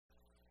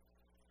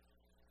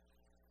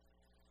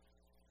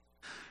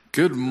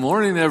Good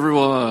morning,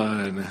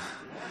 everyone.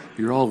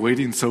 You're all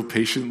waiting so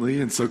patiently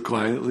and so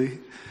quietly.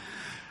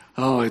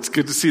 Oh, it's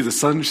good to see the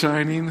sun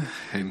shining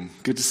and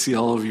good to see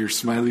all of your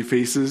smiley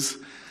faces.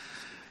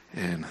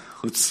 And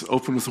let's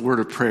open with a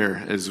word of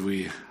prayer as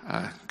we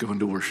go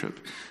into worship.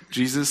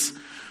 Jesus,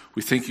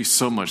 we thank you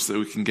so much that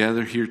we can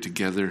gather here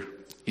together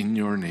in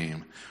your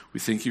name.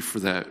 We thank you for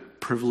that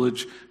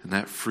privilege and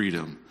that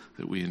freedom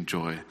that we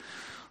enjoy.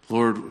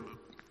 Lord,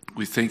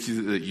 we thank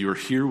you that you are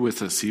here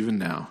with us even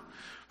now.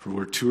 For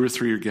where 2 or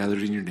 3 are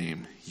gathered in your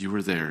name, you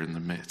are there in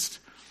the midst.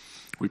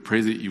 We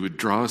pray that you would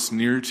draw us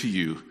nearer to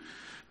you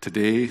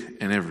today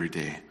and every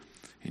day.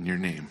 In your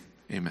name,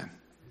 amen.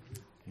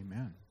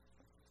 Amen.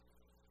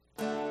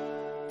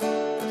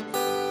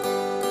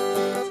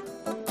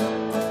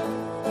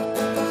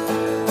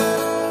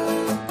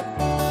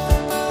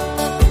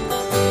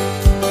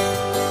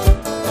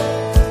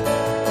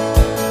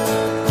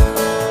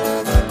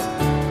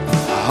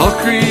 All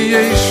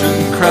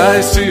creation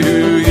cries to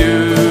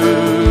you,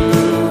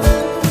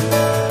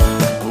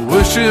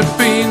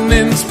 worshiping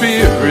in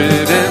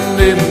spirit and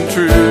in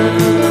truth.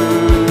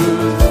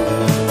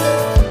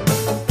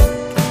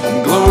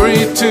 Glory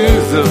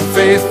to the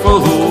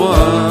faithful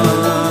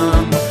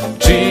one,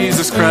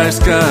 Jesus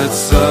Christ, God's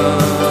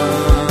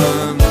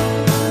Son.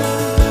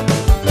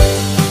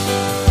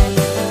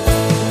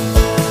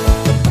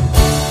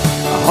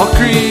 All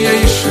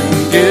creation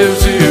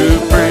gives you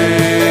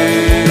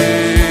praise,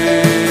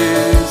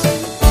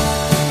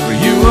 for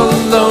you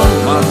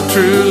alone are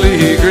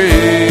truly great.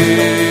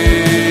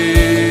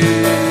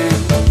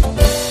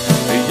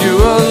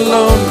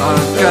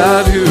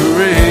 God who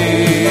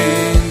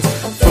reigns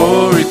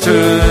for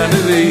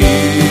eternity.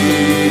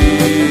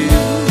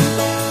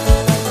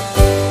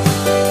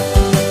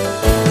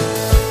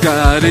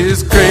 God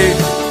is great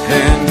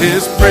and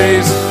his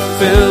praise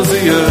fills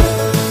the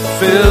earth,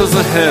 fills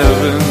the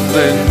heavens,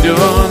 and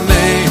your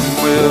name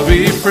will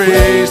be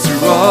praised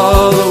through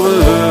all the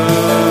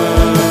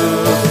world.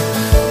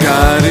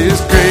 God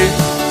is great,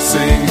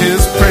 sing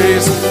his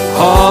praise,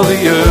 all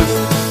the earth,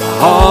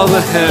 all the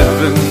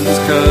heavens,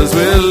 'cause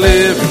we're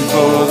living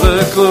for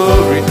the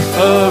glory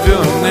of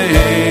your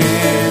name,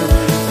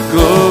 the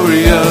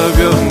glory of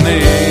your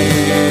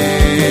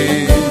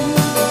name.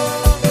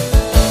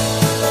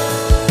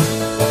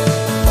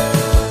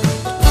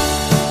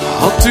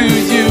 All to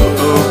you,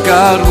 oh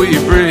God, we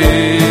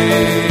bring.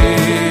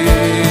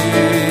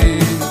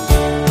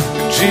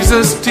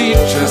 Jesus,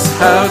 teach us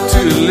how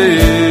to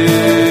live.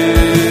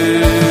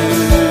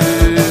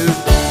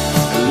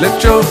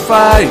 Let your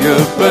fire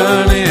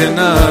burn in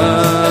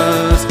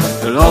us,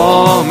 that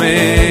all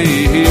may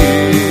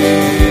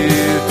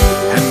hear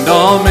and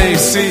all may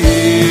see.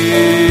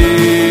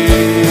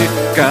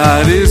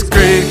 God is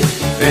great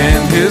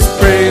and his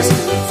praise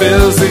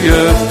fills the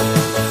earth,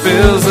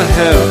 fills the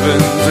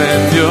heavens,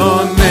 and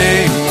your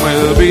name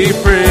will be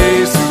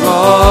praised through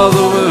all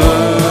the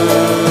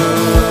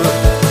world.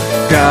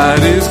 God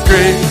is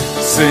great,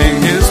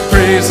 sing his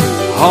praise,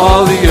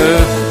 all the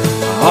earth,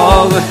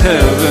 all the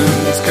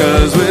heavens,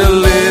 'cause we're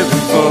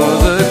living for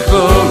the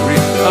glory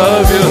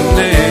of your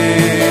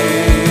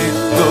name,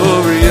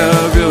 glory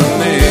of your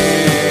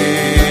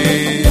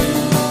name.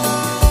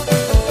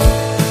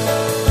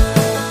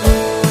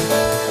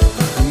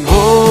 And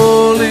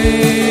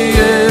holy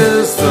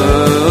is the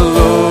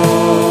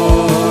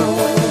Lord,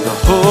 the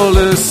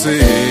holy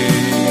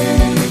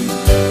sing,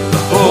 the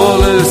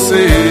holy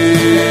sing.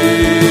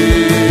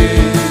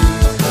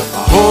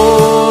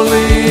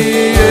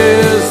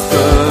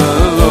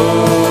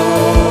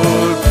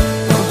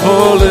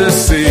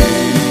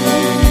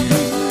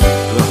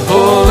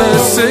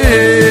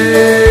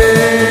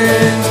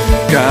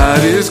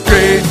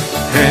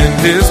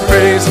 His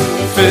praise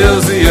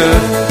fills the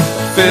earth,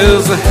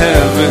 fills the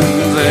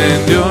heavens,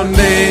 and your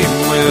name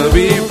will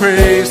be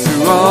praised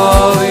through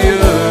all the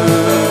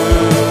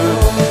earth.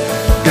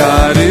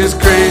 God is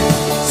great,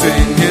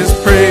 sing his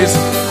praise,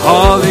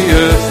 all the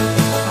earth,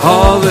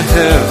 all the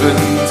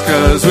heavens,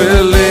 'cause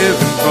we're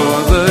living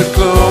for the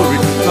glory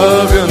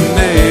of your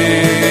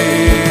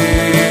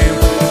name.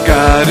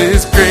 God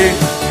is great,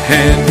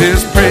 and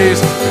his praise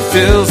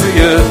fills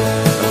the earth,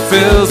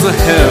 fills the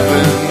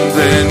heavens,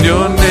 and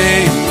your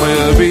name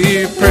will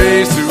be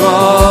praised through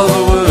all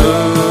the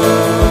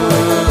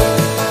world.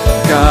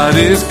 God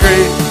is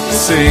great,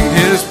 sing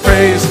his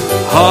praise,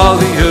 all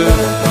the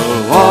earth,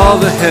 oh, all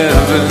the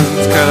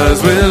heavens,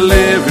 'cause we're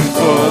living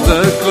for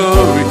the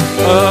glory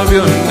of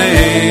your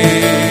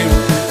name,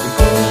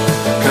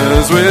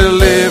 'cause we're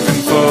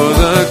living for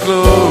the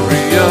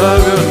glory of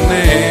your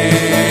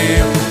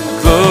name,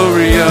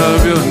 glory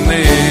of your name.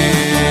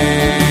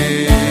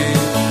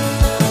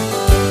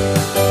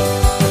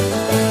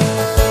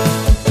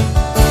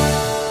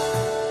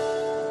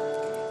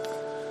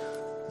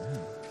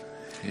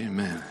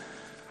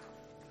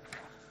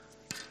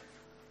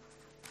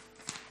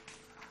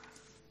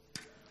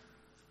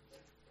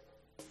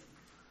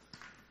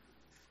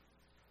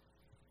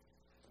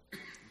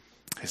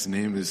 His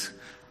name is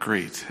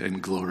great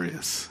and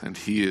glorious, and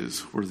he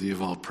is worthy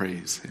of all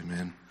praise.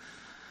 Amen.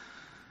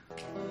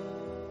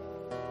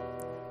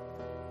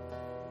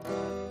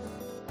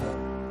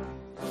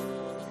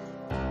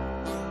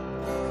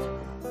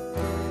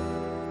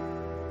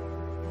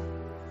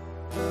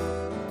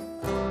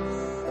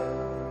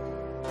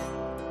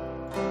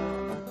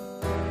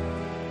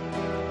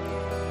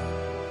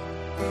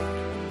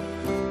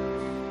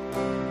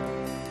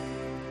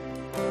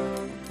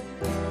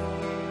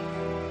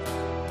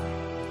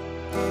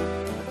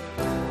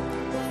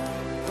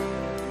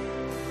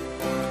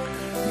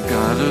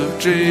 of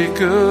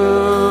Jacob,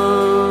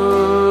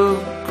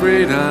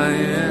 great I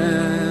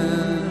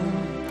am,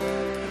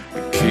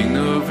 the King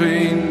of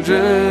angels,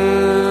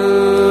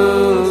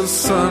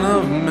 Son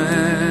of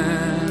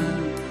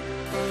man,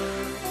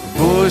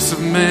 voice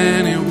of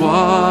many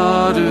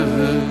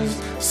waters,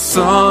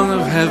 song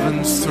of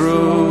heaven's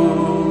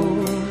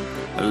throne,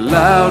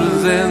 louder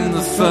than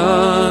the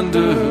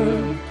thunder,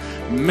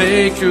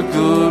 make your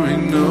glory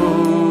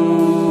known.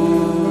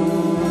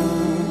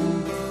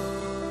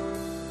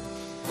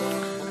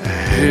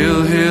 Hail,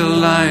 hail,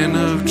 Lion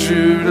of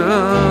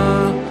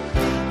Judah,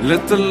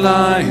 let the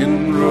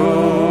lion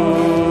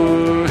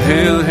roar.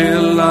 Hail,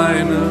 hail,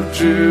 Lion of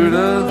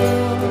Judah,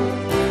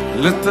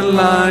 let the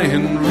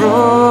lion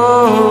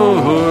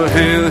roar.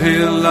 Hail,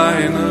 hail,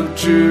 Lion of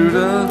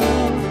Judah,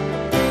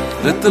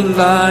 let the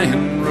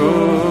lion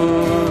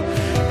roar.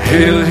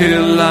 Hail,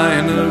 hail,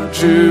 Lion of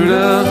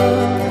Judah,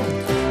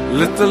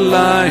 let the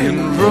lion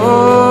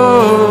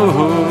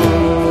roar.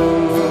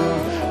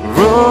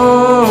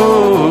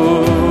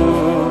 Roar,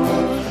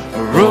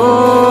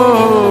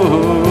 roar.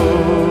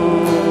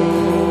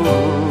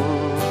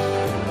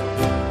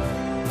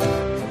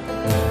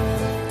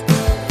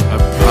 A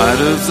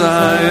pride of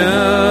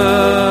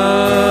Zion,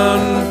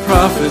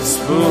 prophet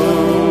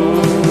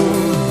spoke,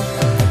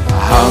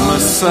 our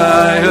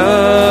Messiah,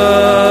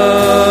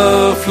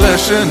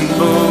 flesh and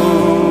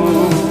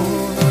bone.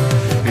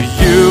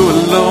 You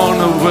alone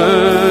are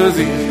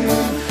worthy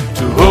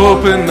to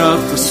open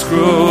up the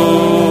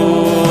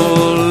scroll.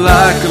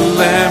 Like a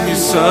lamb you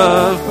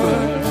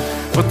suffered,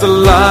 but the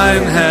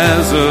lion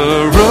has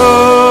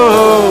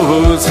arose.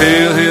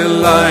 Hail, hail,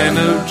 Lion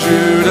of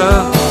Judah,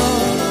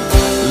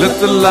 let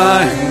the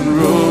lion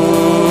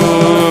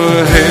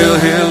roar. Hail,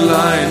 hail,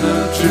 Lion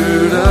of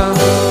Judah,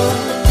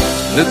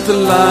 let the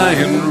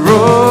lion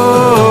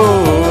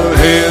roar.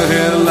 Hail,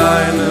 hail,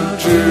 Lion of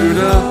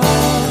Judah,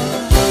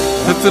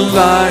 let the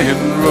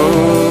lion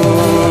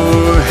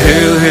roar.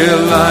 Hail, hail,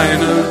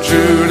 Lion of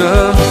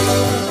Judah,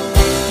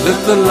 let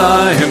the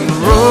lion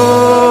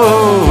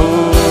roar.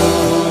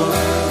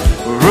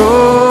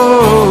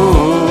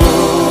 Roar,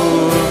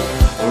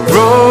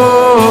 roar,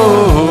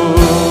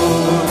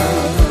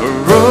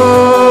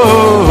 roar.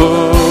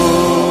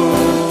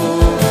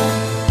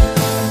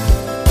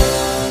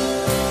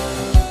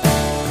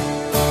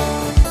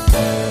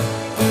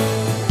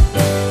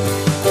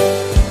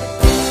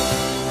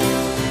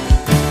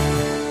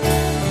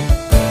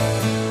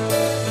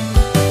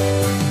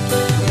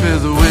 Prepare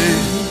the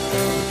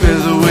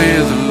way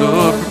of the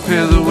Lord,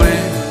 prepare the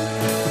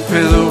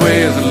way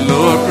of the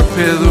Lord,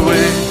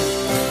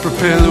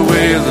 prepare the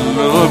way of the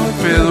Lord,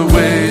 prepare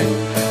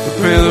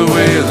the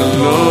way of the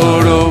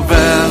Lord. O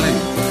valley,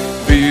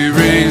 be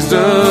raised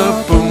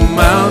up, O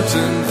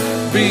mountain,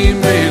 be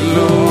made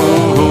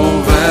low.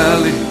 O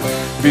valley,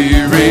 be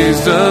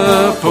raised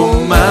up, O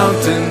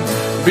mountain,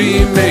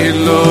 be made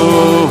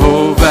low.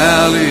 O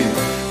valley,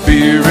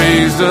 be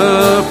raised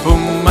up, O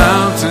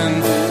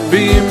mountain,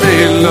 be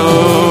made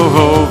low.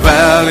 O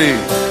valley,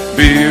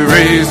 be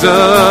raised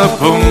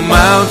up, O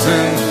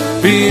mountain,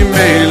 be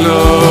made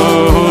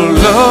low,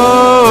 low,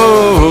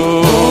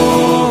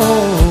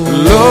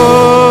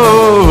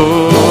 low,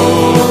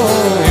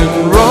 and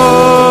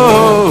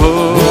roll,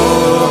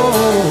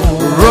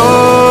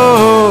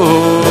 roll.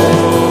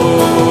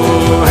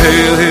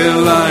 Hail, hail,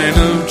 Lion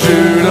of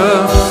Judah,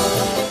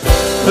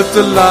 let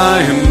the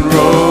lion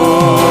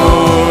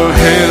roar.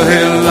 Hail,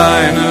 hail,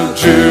 Lion of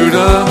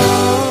Judah,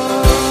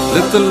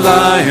 let the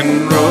lion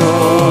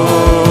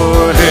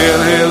roar. Hail,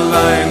 hail,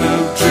 Lion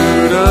of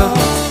Judah,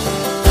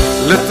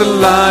 let the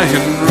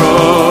lion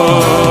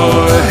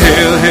roar.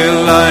 Hail, hail,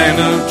 Lion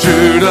of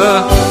Judah,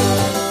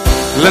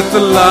 let the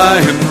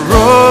lion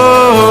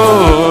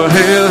roar.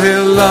 Hail,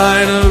 hail,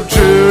 Lion of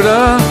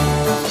Judah,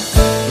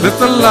 let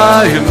the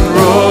lion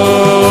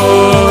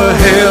roar.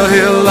 Hail,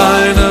 hail,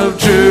 Lion of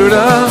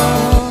Judah,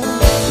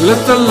 let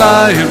the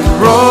lion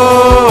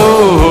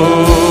roar.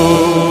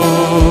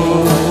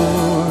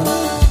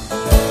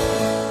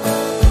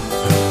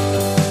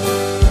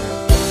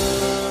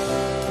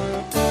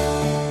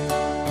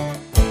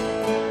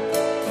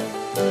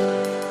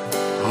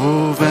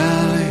 O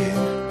valley,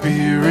 be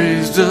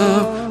raised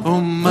up,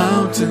 O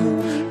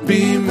mountain,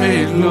 be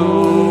made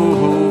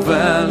low. O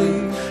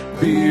valley,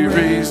 be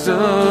raised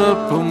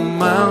up, O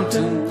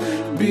mountain,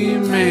 be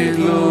made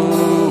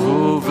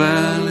low. O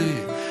valley,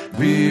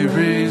 be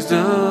raised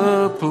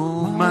up,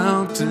 O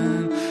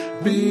mountain,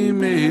 be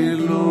made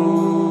low.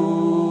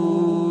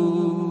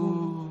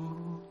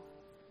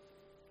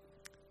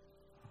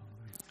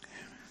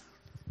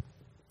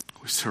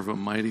 We serve a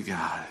mighty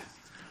God.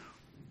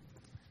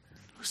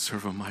 We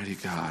serve a mighty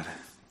God.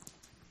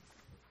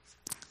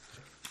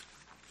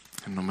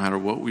 And no matter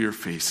what we are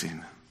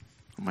facing,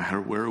 no matter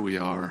where we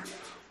are,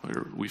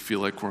 whether we feel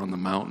like we're on the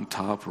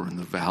mountaintop or in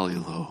the valley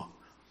low,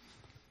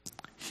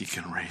 He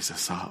can raise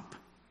us up.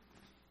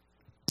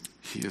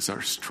 He is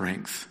our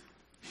strength.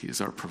 He is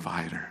our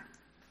provider.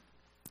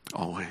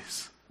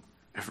 Always,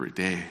 every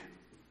day.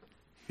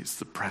 He's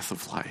the breath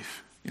of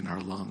life in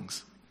our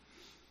lungs.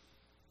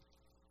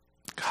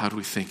 God, God,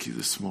 we thank you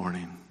this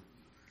morning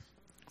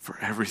for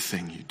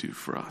everything you do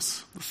for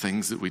us, the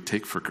things that we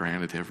take for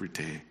granted every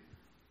day,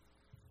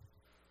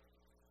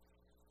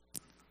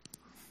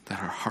 that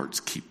our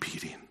hearts keep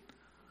beating.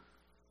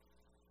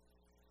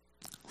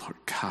 Lord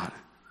God,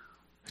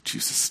 that you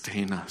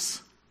sustain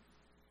us,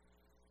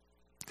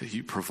 that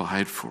you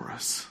provide for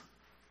us.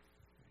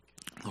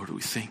 Lord,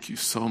 we thank you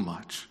so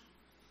much.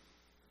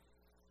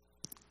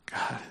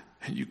 God,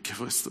 and you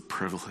give us the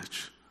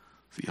privilege,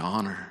 the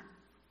honor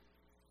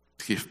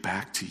to give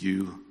back to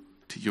you,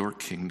 to your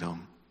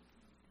kingdom.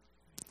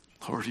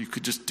 Lord, you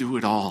could just do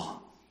it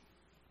all,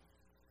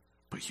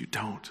 but you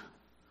don't.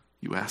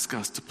 You ask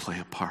us to play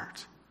a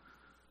part.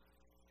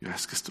 You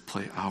ask us to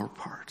play our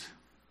part,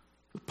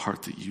 the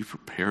part that you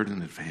prepared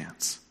in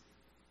advance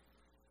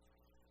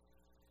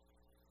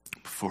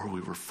before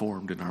we were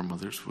formed in our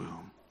mother's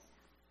womb.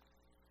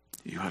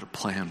 You had a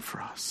plan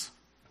for us.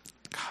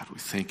 God, we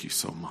thank you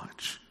so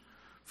much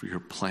for your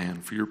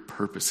plan, for your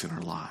purpose in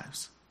our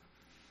lives.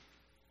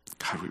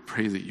 God, we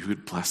pray that you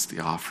would bless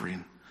the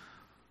offering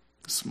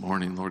this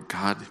morning. Lord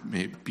God,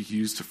 may it be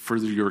used to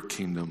further your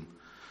kingdom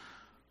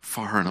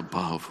far and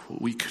above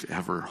what we could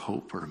ever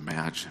hope or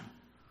imagine.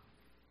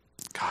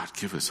 God,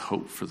 give us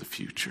hope for the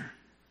future.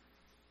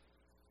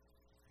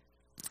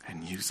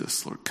 And use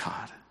us, Lord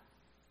God,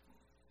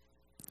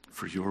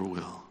 for your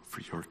will,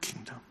 for your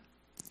kingdom.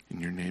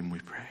 In your name we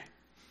pray.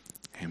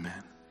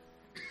 Amen.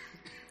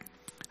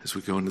 As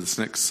we go into this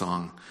next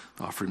song,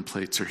 the offering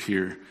plates are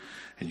here,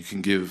 and you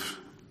can give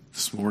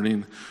this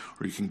morning,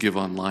 or you can give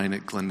online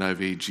at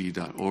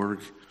glendiveag.org,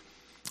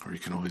 or you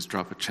can always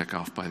drop a check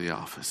off by the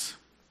office.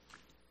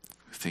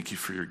 Thank you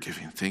for your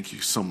giving. Thank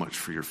you so much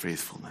for your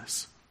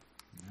faithfulness.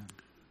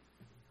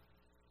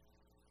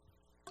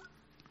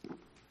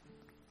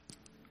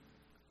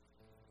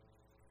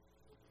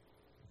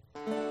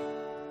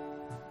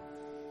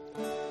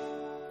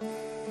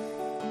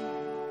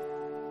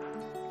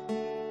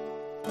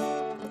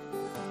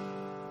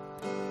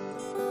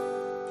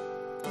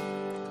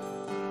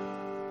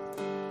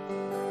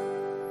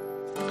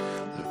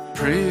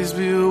 Praise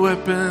be a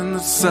weapon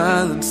that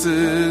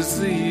silences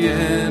the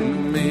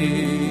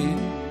enemy.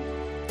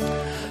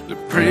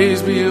 Let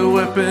praise be a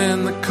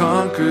weapon that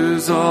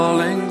conquers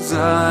all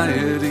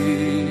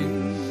anxiety.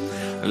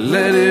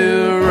 Let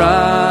it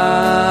rise.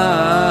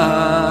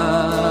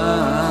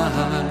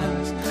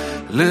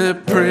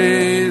 Let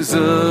praise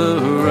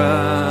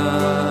arise.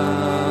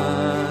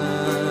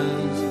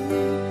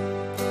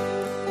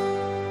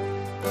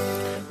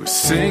 We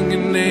sing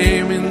your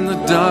name in the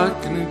dark,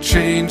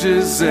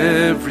 changes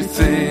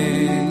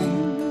everything.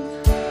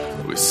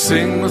 We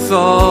sing with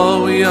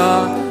all we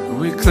are,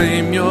 we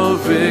claim your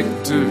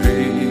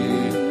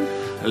victory.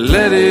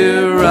 Let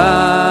it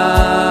rise.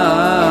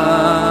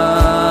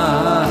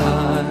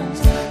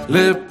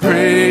 Let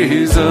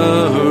praise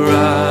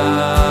arise.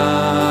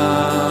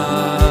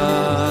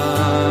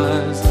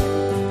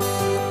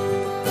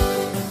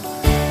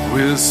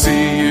 We'll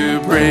see you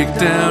break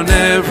down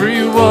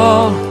every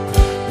wall.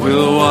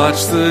 We'll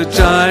watch the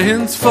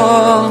giants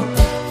fall.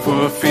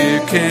 For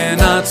fear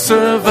cannot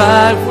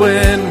survive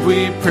when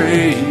we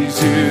praise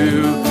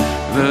you.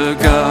 The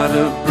God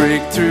of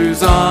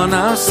breakthroughs on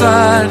our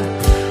side.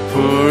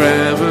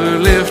 Forever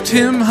lift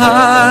him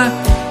high.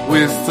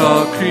 With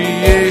all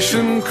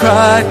creation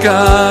cry,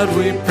 God,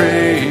 we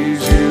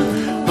praise you.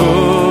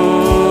 Oh,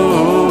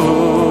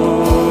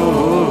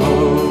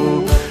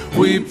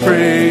 we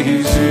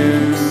praise you.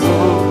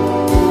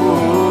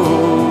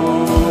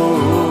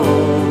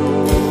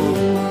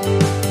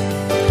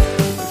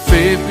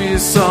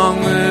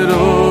 Song that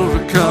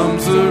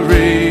overcomes the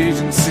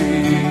raging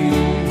sea.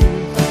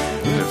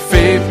 Let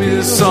faith be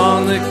the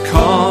song that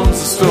calms the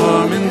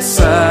storm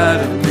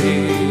inside of me.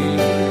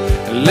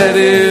 Let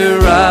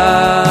it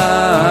rise.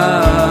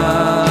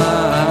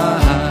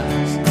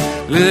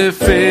 Let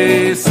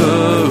faith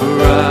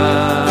arise.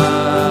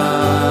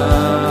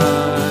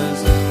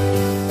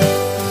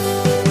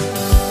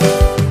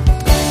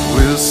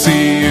 We'll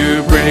see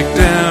you break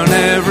down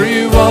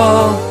every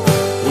wall.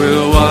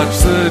 We'll watch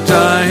the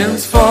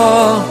giants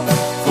fall,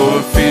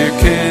 for fear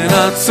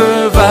cannot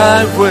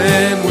survive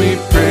when we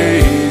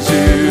praise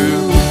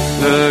you.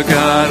 The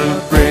God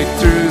of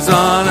breakthroughs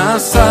on our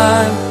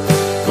side,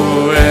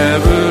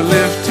 forever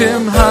lift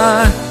him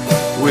high.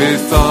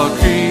 With all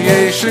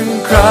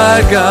creation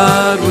cry,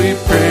 God, we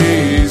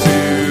praise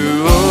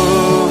you.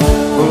 Oh,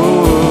 oh,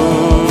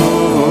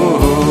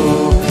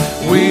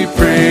 oh, we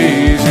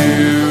praise you.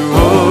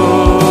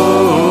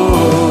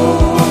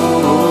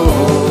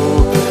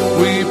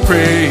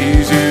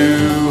 Praise you,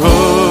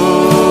 oh,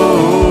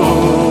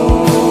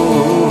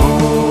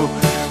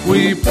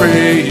 we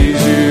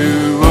praise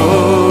you,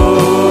 oh,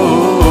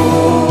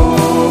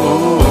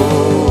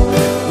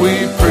 we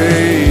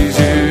praise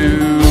you.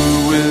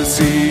 We'll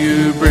see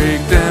you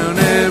break down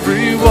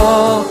every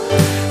wall.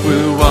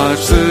 We'll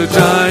watch the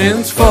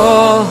giants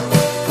fall.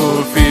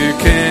 For fear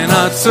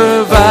cannot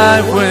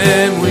survive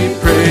when we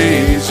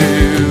praise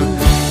you.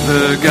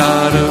 The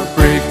God of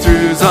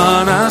breakthroughs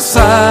on our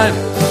side.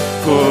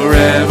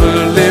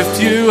 Forever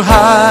lift you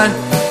high.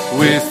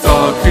 With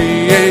all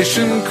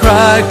creation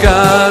cry,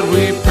 God,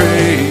 we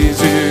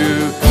praise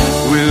you.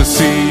 We'll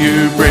see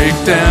you break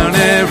down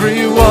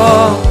every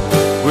wall.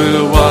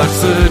 We'll watch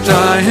the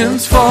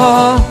giants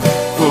fall.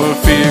 For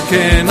fear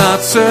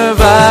cannot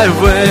survive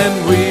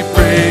when we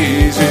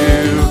praise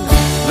you.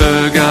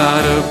 The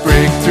God of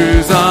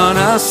breakthroughs on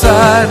our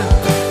side,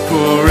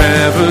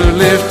 forever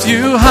lift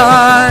you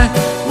high.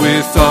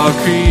 With all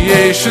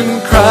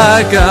creation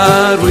cry,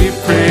 God, we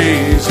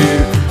praise you.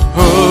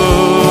 Oh,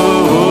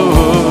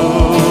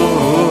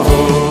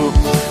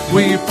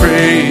 we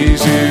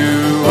praise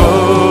you. Oh,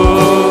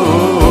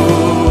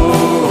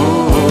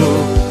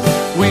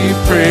 we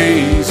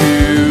praise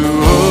you.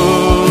 Oh,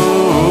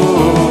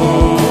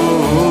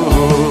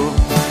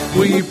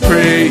 we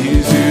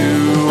praise you.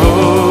 Oh,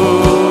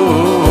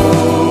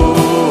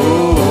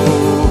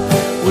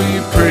 we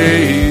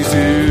praise you.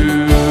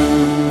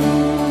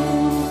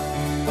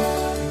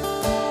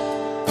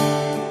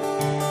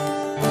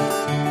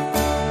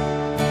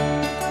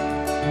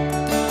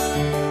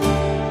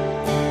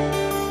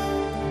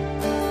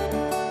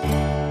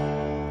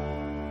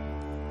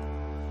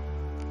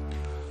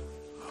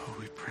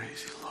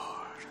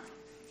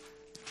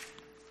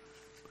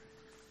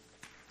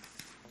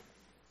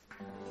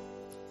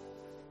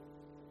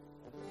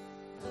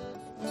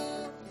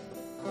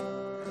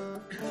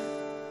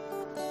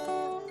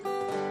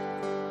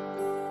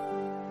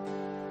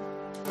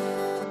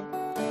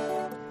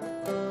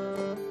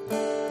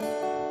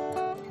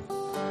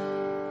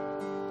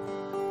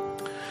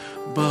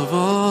 Above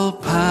all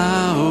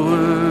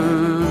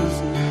powers,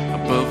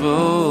 above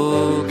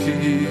all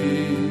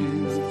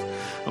keys,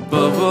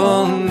 above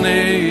all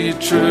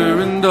nature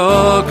and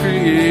all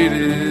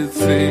created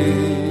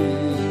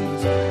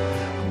things,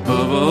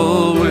 above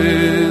all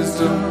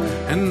wisdom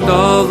and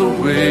all the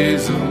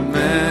ways of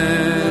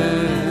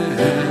man,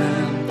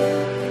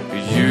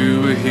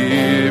 you were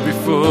here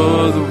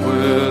before the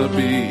world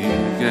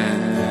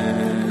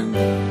began.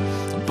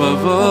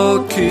 Above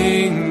all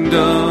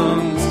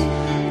kingdoms,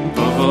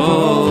 above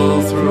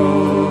all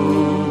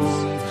thrones,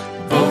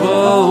 above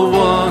all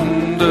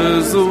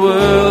wonders the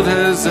world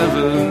has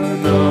ever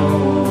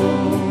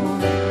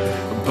known,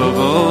 above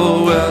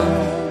all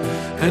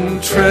wealth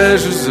and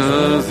treasures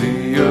of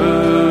the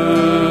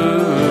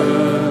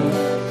earth,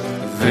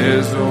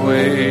 there's no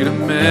way to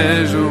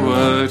measure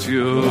what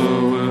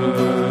you're worth.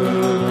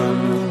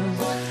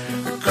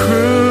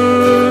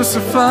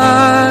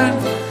 Crucified,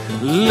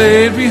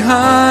 laid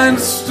behind a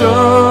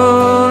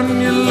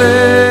stone, you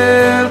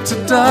lived to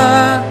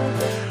die,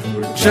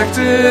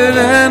 rejected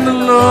and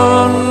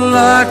alone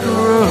like a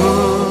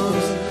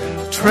rose,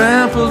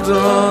 trampled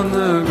on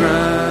the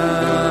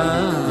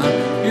ground.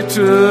 You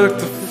took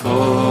the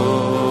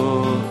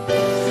fall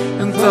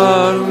and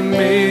thought of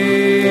me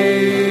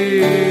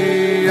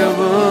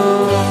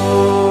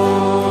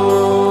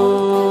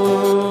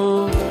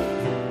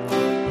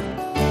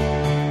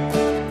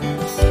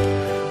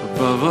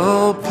above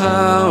all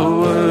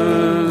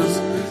powers,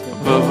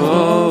 above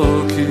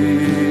all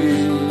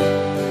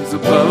keys,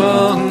 above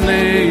all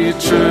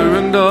nature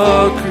and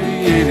all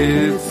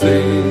created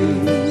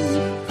things,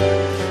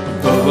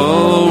 above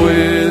all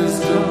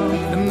wisdom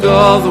and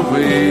all the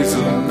ways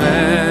of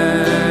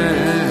man.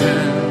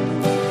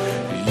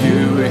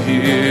 You were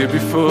here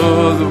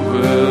before the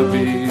world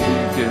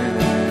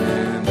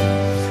began.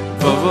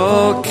 Above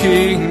all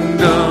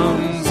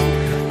kingdoms,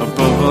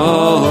 above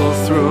all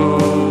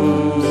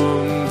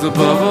thrones,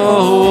 above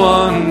all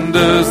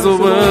wonders the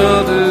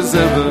world has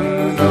ever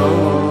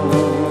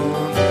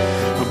known,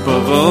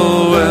 above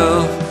all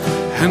wealth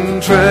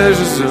and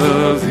treasures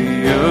of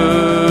the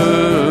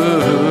earth,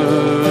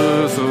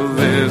 oh,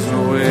 there's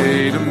no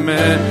way to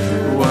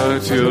measure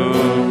what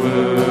you're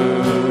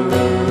worth.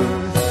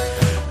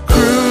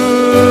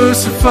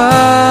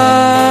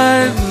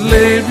 Crucified,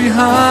 laid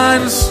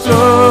behind a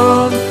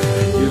stone,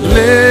 you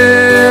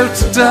lived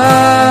to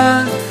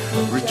die,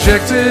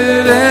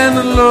 rejected and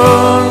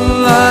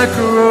alone like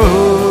a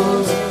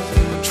rose,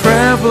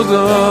 trampled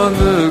on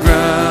the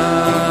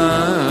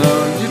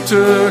ground. You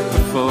took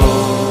the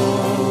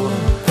fall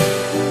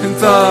and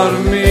thought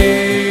of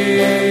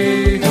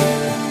me.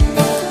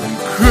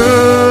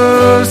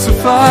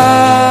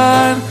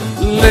 Crucified,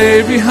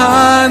 laid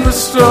behind the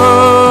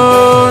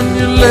stone,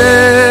 you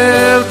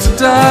lived to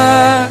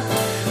die,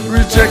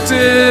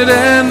 rejected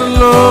and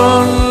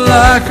alone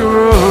like a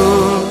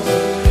rose,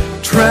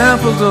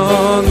 trampled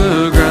on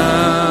the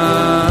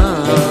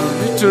ground.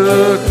 You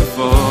took the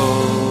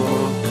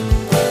fall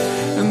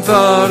and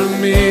thought of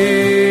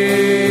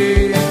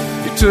me.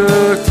 You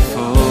took the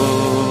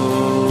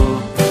fall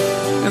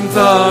and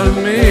thought of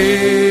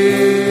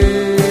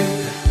me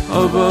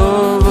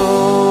above all.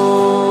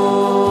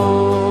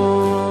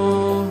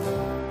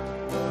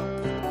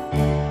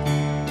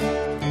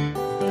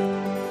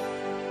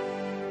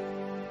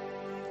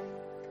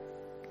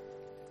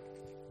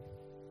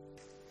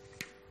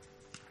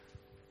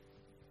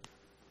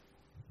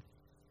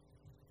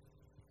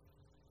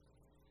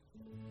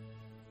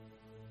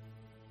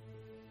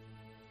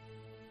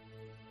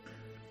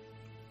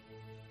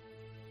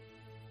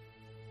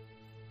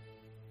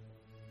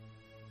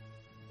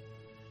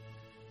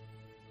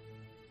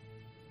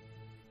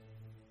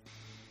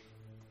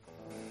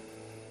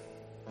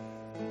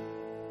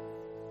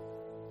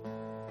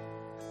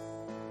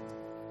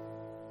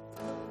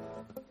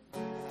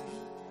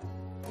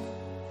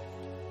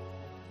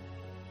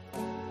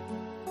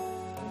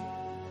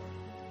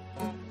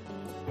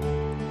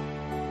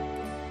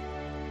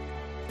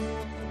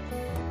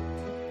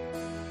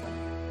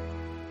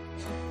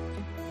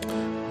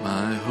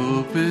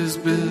 hope is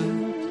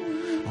built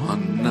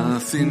on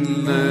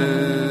nothing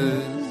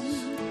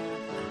less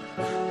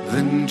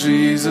than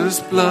Jesus'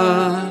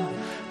 blood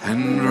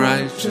and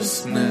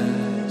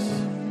righteousness.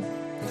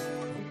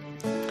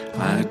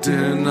 I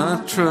dare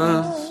not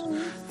trust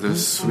the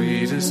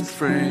sweetest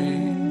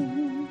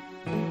frame,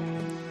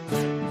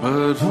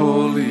 but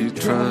wholly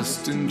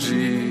trust in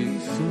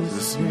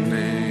Jesus'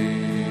 name.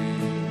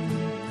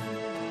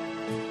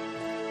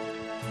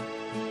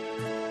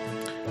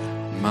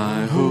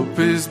 My hope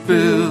is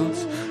built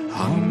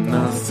on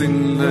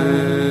nothing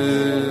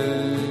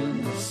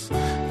less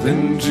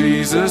than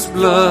Jesus'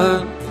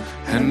 blood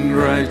and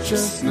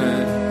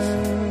righteousness.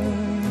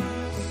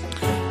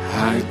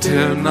 I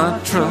dare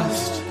not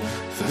trust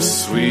the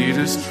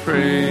sweetest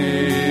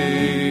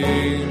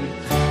frame,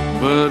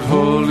 but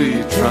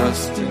wholly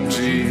trust in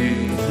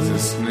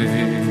Jesus'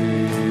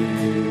 name.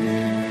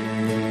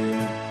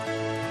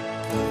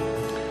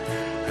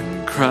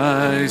 And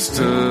Christ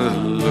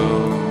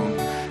alone,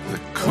 the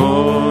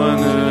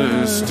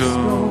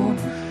cornerstone,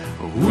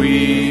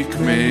 weak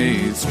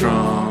made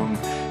strong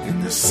in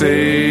the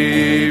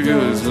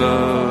Savior's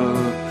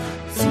love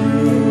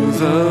through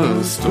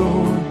the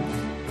storm.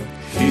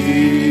 He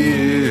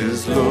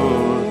is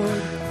Lord,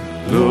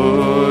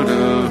 Lord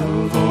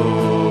of all.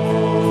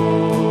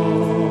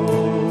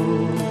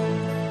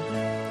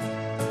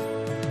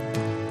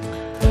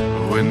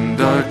 When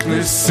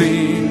darkness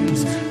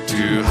seems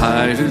to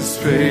hide His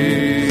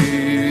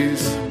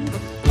face,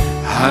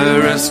 I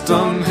rest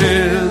on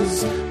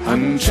His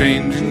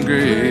unchanging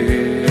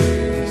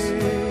grace.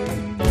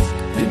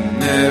 In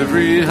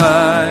every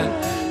high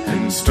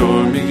and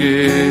stormy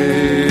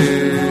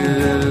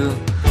gale,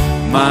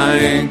 my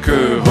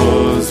anchor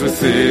holds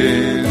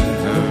within a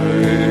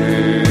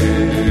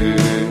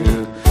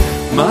veil.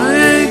 My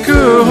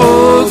anchor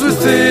holds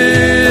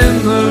within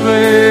the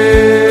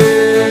veil.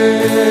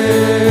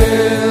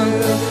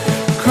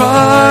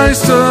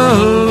 Christ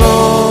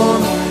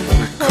alone,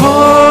 the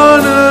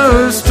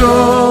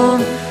cornerstone,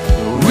 the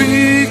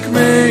weak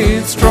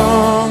made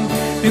strong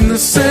in the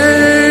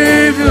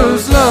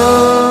Savior's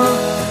love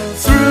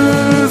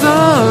through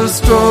the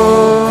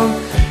storm.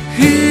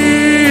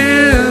 He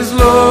is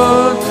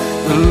Lord,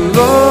 the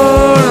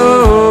Lord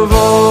of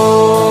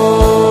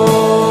all.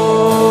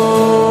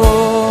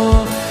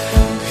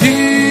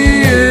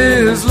 He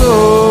is Lord,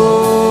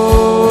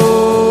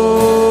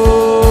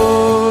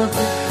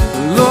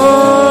 the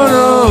Lord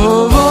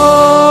of all.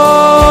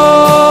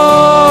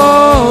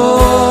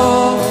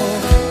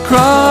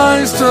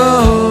 Christ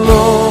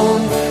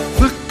alone,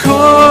 the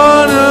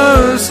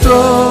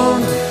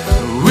cornerstone, the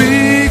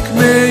weak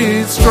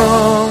made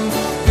strong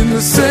in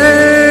the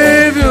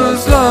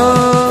Savior's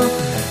love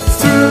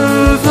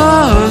through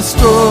the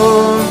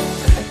storm.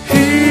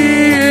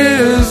 He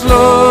is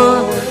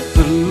Lord,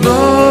 the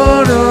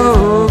Lord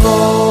of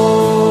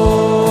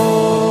all.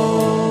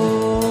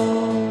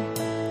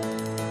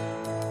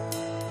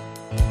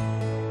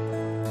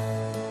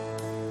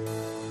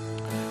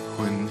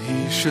 When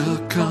He shall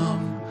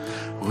come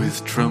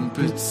with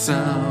trumpet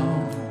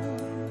sound,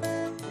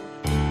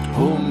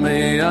 oh,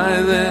 may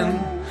I then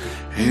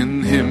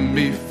in Him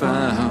be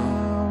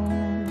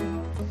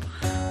found,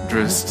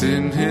 dressed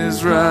in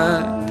His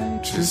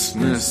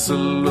righteousness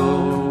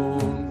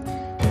alone,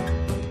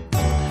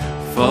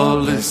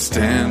 faultless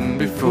stand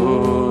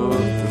before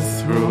the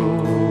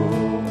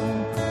throne,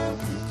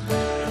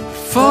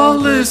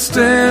 faultless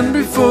stand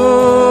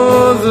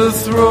before the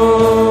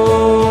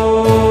throne.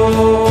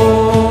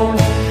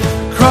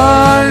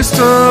 Christ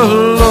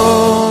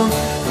alone,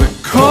 the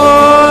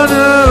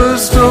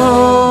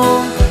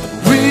cornerstone,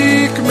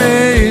 weak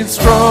made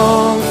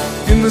strong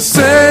in the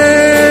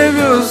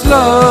Savior's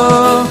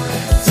love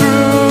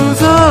through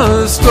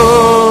the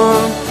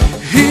storm.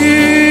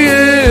 He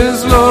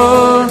is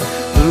Lord,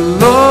 the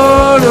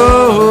Lord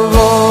of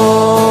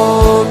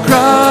all.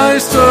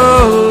 Christ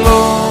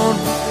alone,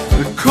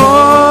 the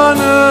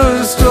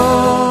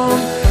cornerstone,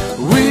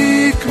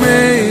 weak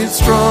made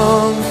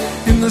strong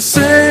in the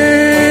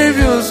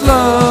Savior's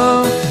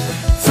love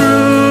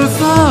through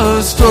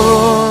the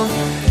storm.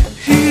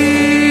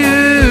 He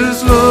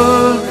is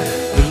Lord,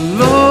 the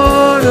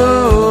Lord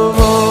of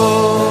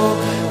all.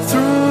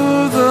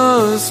 Through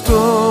the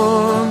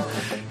storm,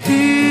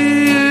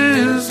 He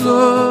is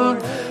Lord,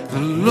 the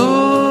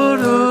Lord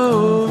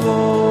of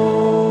all.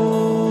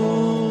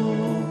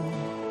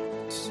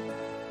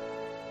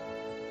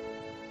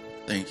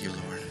 Thank you,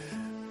 Lord.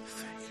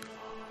 Thank you,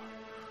 Lord.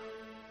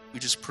 We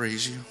just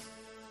praise you.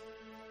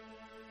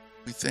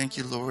 We thank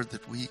you, Lord,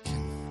 that we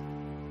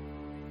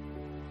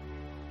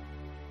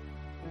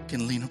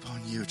can lean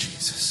upon you,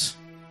 Jesus,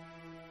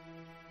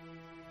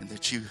 and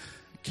that you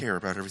care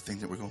about everything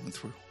that we're going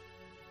through.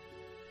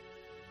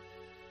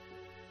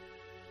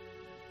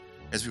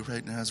 As we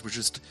right now, as we're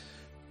just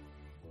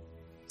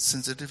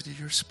sensitive to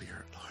your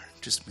Spirit, Lord,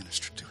 just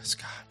minister to us,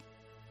 God.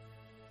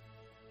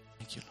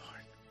 Thank you,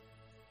 Lord.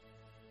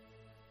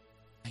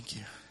 Thank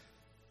you.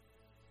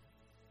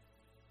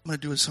 I'm going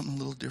to do something a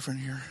little different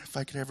here. If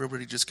I could have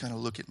everybody just kind of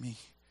look at me,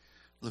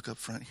 look up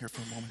front here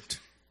for a moment.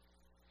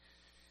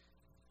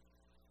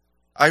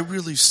 I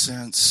really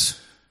sense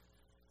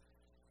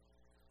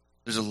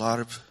there's a lot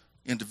of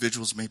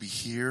individuals maybe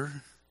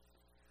here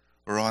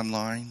or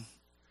online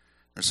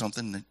or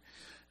something, and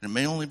it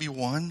may only be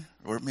one,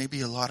 or it may be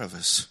a lot of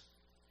us,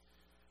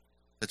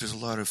 that there's a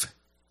lot of,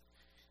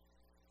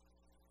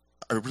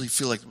 I really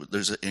feel like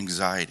there's an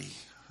anxiety,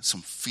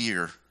 some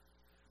fear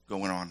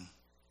going on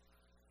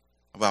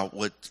about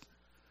what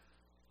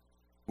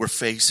we're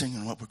facing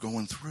and what we're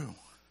going through.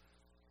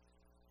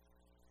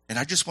 And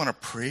I just want to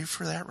pray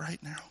for that right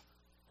now.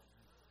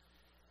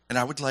 And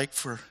I would like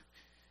for,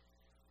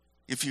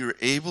 if you're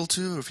able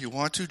to, if you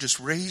want to, just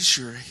raise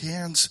your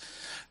hands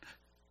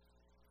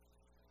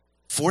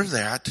for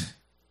that.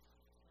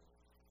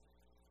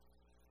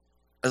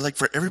 I'd like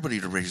for everybody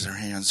to raise their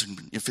hands.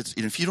 And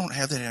if you don't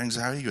have that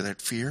anxiety or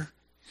that fear,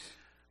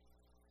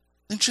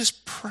 then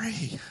just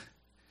pray.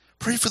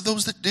 Pray for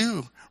those that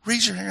do.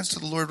 Raise your hands to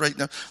the Lord right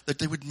now, that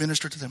they would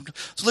minister to them.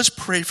 So let's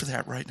pray for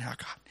that right now,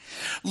 God.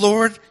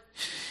 Lord,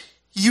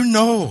 you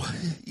know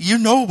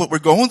what we're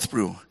going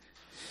through.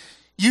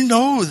 You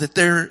know that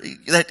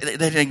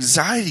that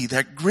anxiety,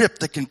 that grip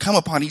that can come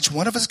upon each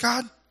one of us,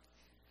 God.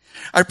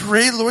 I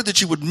pray, Lord,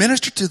 that you would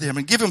minister to them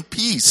and give them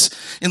peace.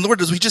 And Lord,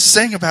 as we just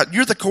sang about,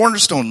 you're the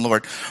cornerstone,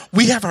 Lord.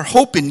 We have our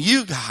hope in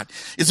you, God.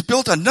 It's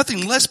built on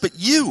nothing less but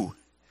you,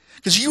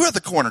 because you are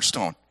the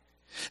cornerstone.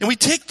 And we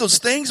take those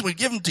things and we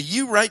give them to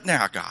you right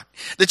now, God,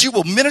 that you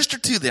will minister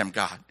to them,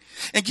 God,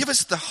 and give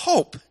us the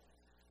hope,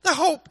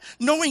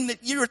 knowing that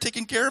you are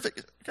taking care of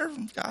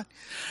them, God.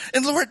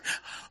 And Lord,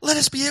 let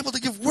us be able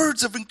to give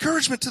words of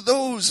encouragement to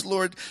those,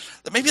 Lord,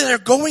 that maybe they're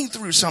going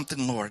through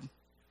something, Lord.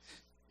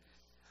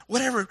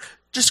 Whatever,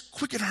 just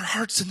quicken our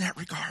hearts in that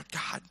regard,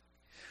 God.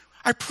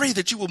 I pray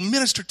that you will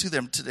minister to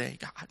them today,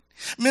 God.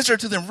 Minister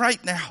to them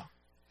right now.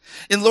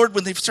 And Lord,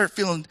 when they start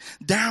feeling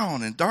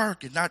down and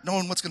dark and not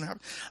knowing what's going to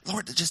happen,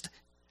 Lord,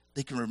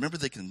 they can remember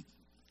they can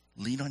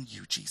lean on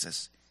you,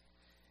 Jesus,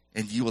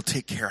 and you will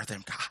take care of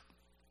them, God.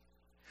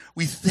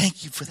 We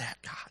thank you for that,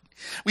 God.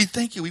 We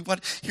thank you. We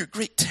want to hear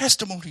great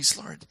testimonies,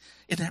 Lord,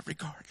 in that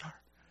regard, Lord.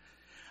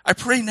 I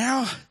pray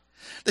now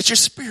that your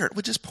Spirit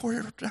would just pour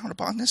down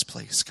upon this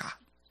place, God,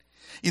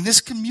 in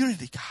this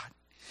community, God,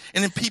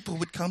 and then people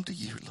would come to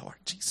you, Lord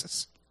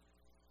Jesus.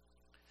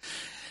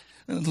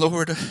 And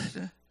Lord,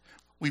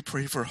 we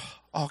pray for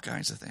all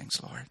kinds of things,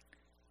 Lord,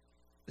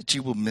 that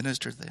you will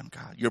minister to them,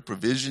 God. Your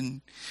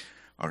provision,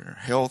 our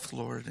health,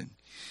 Lord, and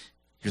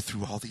you're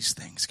through all these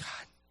things,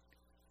 God.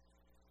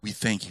 We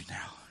thank you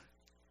now.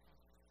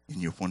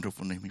 In your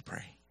wonderful name we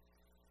pray.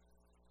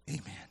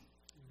 Amen.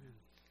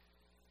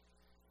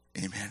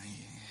 Amen. Amen.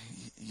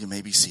 You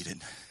may be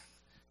seated.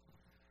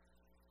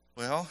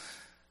 Well,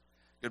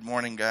 good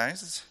morning,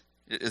 guys.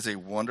 It is a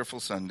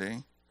wonderful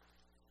Sunday.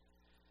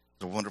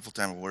 It's a wonderful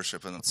time of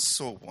worship, and it's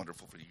so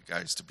wonderful for you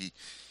guys to be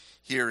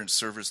here in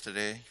service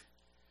today,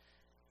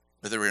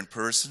 whether in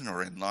person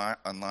or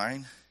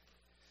online.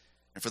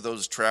 And for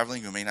those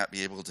traveling who may not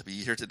be able to be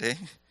here today,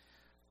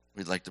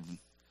 we'd like to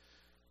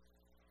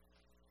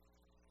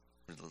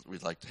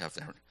have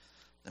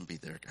them be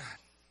there,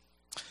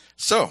 God.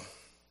 So,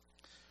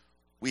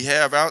 we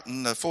have out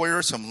in the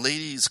foyer some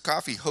ladies'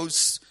 coffee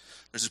hosts.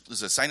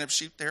 There's a sign-up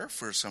sheet there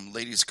for some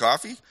ladies'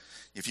 coffee.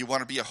 If you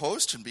want to be a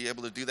host and be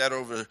able to do that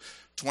over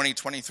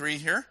 2023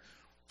 here,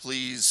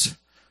 please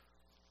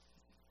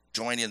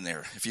join in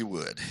there if you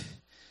would.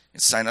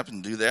 And sign up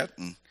and do that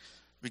and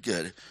be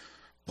good.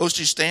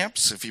 Postage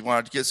stamps, if you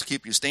want to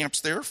keep your stamps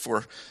there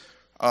for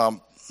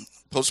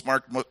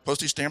postmarked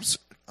postage stamps,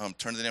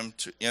 turn them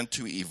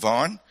into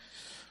Yvonne.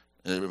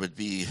 It would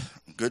be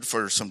good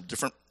for some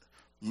different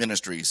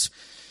ministries.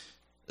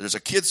 There's a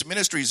kids'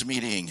 ministries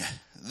meeting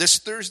this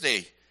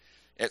Thursday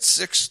at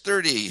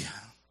 6:30.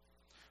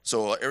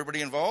 So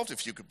everybody involved,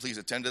 if you could please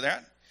attend to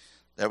that,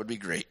 that would be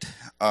great.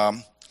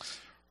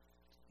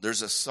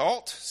 There's a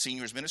SALT,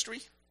 Seniors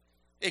Ministry.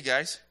 Hey,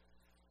 guys,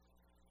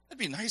 that'd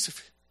be nice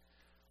if,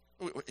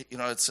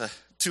 it's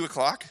 2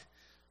 o'clock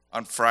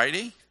on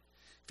Friday.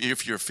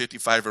 If you're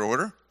 55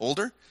 or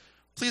older,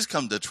 please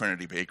come to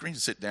Trinity Bakery and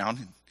sit down,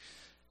 and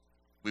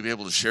we'll be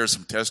able to share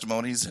some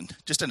testimonies in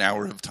just an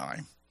hour of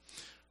time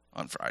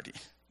on Friday.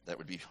 That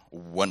would be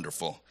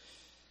wonderful.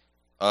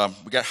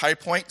 We got High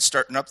Point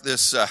starting up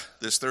this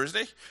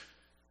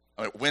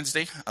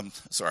Wednesday.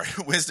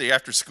 Wednesday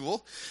after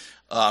school.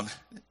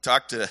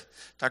 Talk to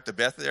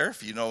Beth there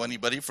if you know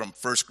anybody from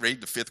first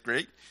grade to fifth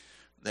grade.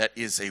 That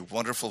is a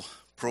wonderful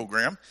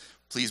program.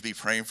 Please be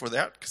praying for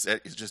that, because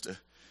that is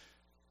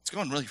it's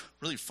going really,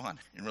 really fun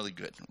and really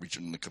good,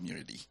 reaching the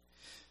community.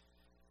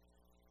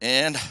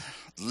 And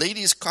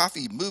ladies'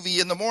 coffee movie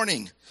in the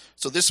morning.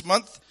 So this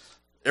month,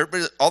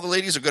 all the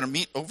ladies are going to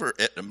meet over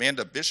at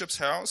Amanda Bishop's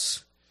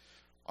house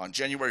on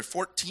January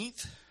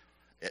 14th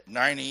at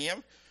 9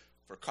 a.m.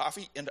 for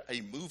coffee and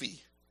a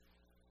movie.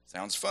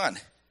 Sounds fun.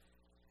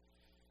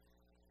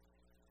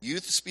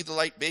 Youth Speed the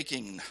Light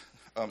Baking,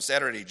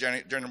 Saturday,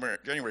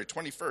 January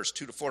 21st,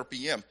 2 to 4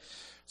 p.m.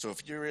 So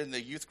if you're in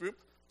the youth group,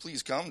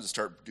 please come and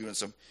start doing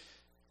some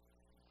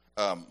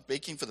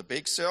baking for the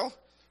bake sale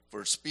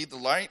for Speed the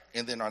Light.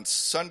 And then on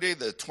Sunday,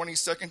 the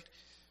 22nd,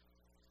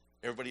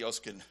 everybody else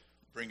can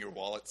bring your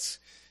wallets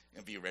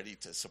and be ready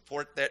to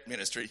support that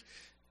ministry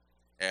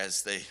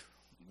as they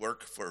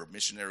work for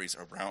missionaries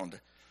around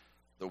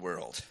the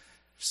world.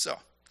 So,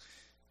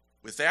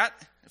 with that,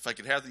 if I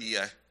could have the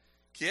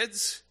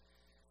kids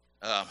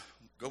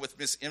go with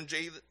Miss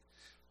MJ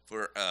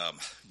for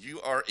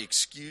you are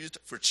excused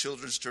for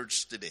Children's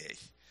Church today.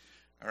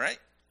 All right?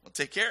 Well,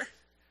 take care.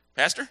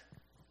 Pastor?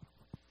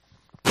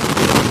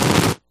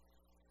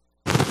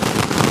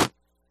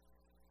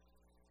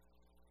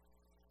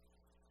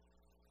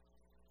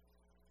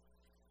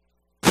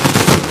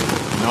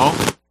 No?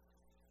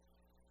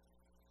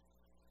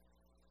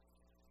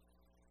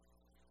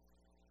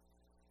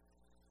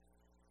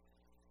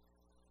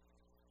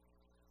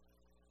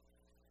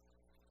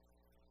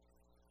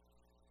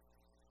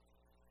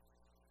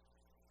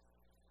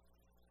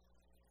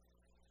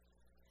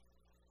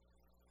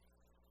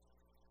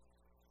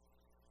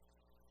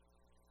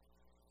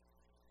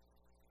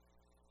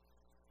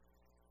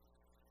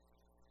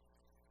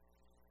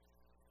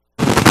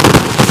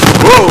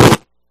 Whoa!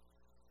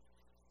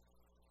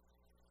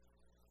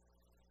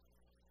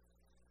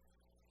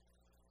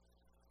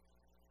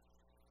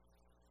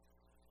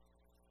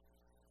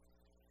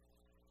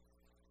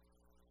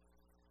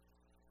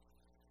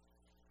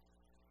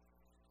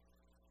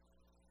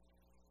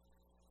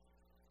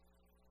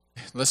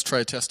 Let's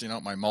try testing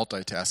out my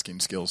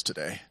multitasking skills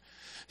today.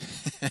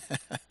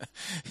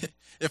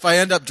 If I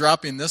end up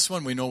dropping this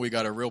one, we know we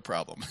got a real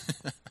problem.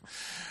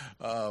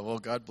 Well,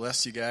 God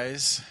bless you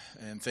guys,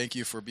 and thank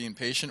you for being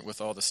patient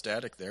with all the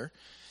static there.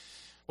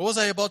 What was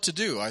I about to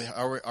do?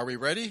 Are we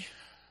ready?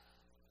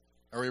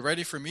 Are we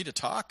ready for me to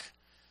talk?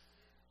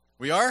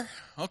 We are?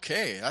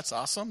 Okay, that's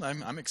awesome.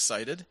 I'm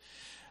excited.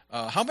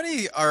 How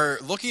many are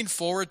looking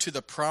forward to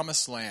the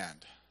promised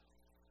land?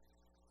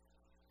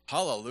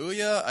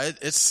 Hallelujah.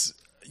 It's,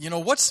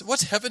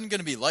 what's heaven going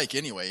to be like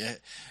anyway?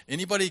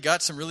 Anybody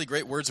got some really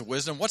great words of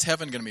wisdom? What's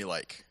heaven going to be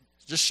like?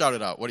 Just shout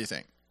it out. What do you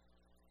think?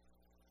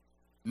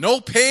 No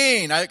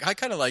pain. I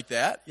kind of like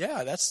that.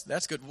 Yeah,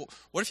 that's good.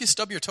 What if you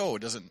stub your toe?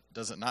 Does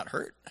it not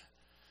hurt?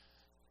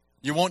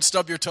 You won't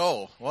stub your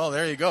toe. Well,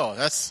 there you go.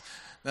 That's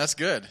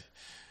good.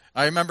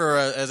 I remember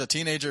as a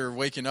teenager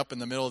waking up in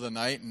the middle of the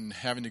night and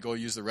having to go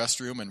use the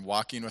restroom and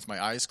walking with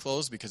my eyes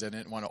closed because I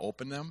didn't want to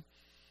open them.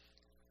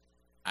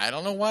 I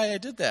don't know why I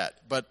did that,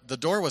 but the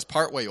door was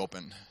partway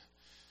open.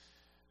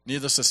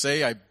 Needless to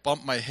say, I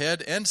bumped my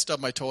head and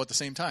stubbed my toe at the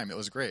same time. It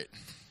was great.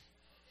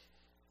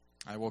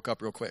 I woke up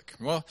real quick.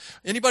 Well,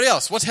 anybody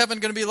else? What's heaven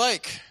going to be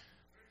like?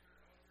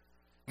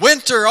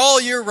 Winter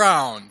all year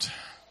round.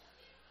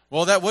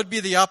 Well, that would be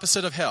the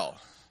opposite of hell.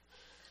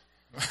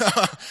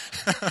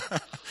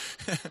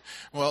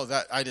 Well,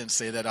 I didn't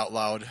say that out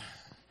loud.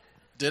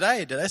 Did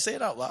I? Did I say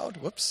it out loud?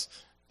 Whoops.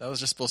 That was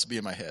just supposed to be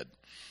in my head.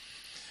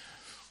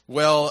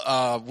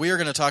 Well, we are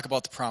going to talk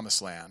about the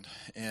promised land,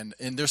 and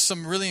there's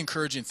some really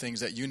encouraging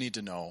things that you need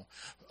to know.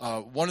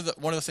 One of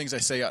the things I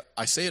say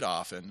it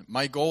often.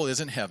 My goal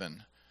isn't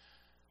heaven.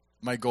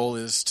 My goal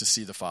is to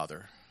see the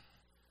Father.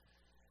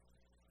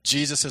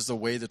 Jesus is the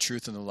way, the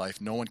truth, and the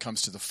life. No one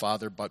comes to the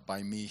Father but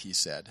by me, he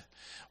said.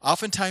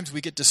 Oftentimes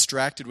we get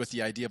distracted with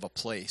the idea of a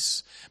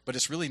place, but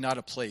it's really not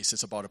a place.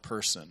 It's about a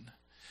person.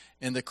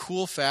 And the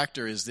cool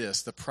factor is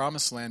this: the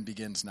promised land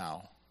begins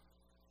now.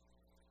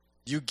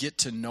 You get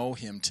to know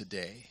him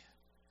today.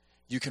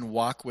 You can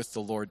walk with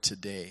the Lord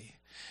today.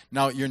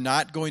 Now, you're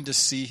not going to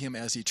see him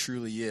as he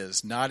truly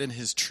is, not in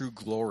his true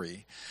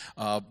glory,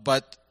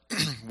 but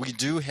we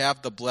do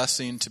have the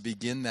blessing to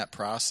begin that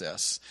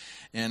process.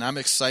 And I'm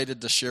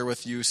excited to share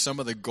with you some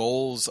of the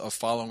goals of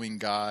following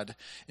God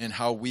and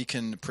how we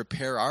can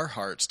prepare our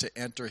hearts to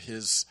enter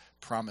his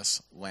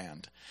promised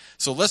land.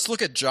 So let's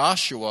look at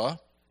Joshua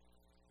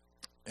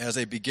as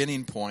a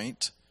beginning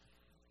point.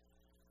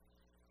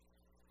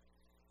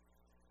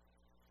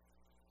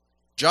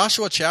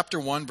 Joshua chapter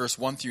 1, verse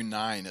 1 through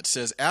 9, it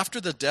says,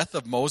 After the death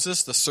of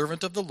Moses, the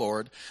servant of the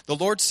Lord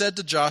said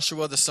to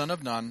Joshua, the son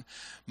of Nun,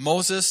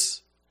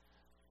 Moses'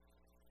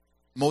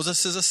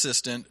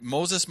 assistant,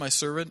 Moses, my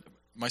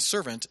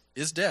servant,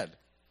 is dead.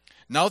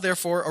 Now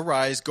therefore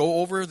arise,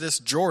 go over this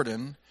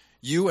Jordan,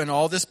 you and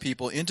all this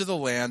people, into the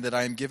land that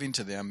I am giving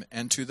to them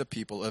and to the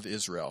people of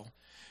Israel.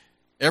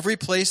 Every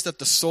place that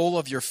the sole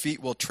of your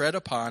feet will tread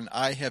upon,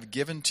 I have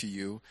given to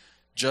you,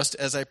 just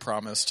as I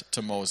promised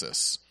to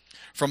Moses.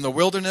 From the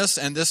wilderness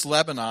and this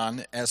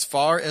Lebanon, as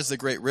far as the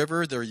great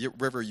river, the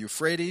river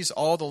Euphrates,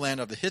 all the land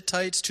of the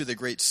Hittites, to the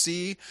great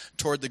sea,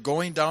 toward the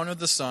going down of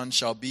the sun,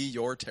 shall be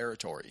your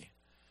territory.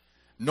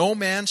 No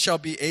man shall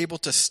be able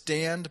to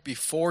stand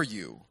before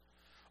you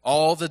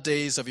all the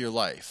days of your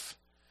life.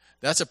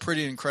 That's a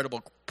pretty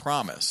incredible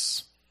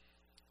promise.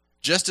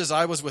 Just as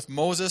I was with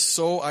Moses,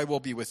 so I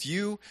will be with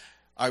you.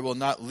 I will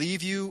not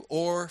leave you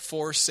or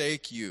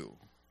forsake you.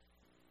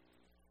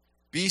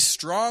 Be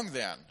strong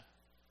then.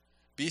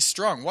 Be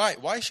strong. Why?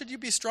 Why should you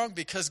be strong?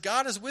 Because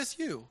God is with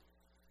you.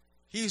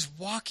 He's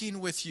walking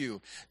with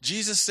you.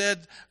 Jesus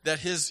said that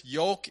his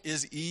yoke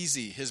is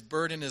easy, his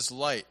burden is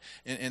light,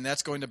 and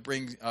that's going to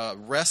bring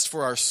rest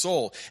for our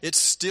soul. It's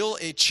still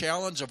a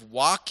challenge of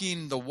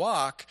walking the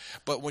walk,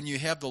 but when you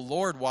have the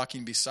Lord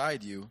walking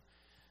beside you,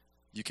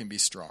 you can be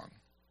strong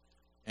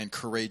and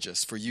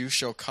courageous, for you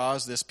shall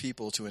cause this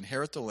people to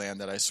inherit the land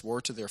that I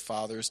swore to their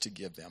fathers to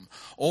give them.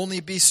 Only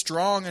be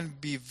strong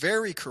and be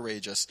very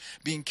courageous,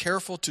 being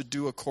careful to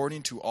do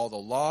according to all the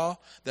law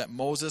that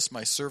Moses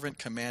my servant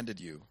commanded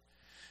you.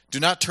 Do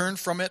not turn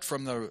from it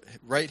from the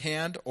right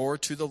hand or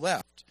to the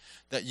left,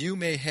 that you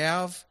may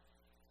have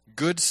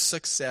good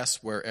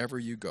success wherever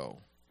you go.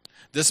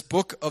 This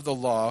book of the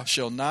law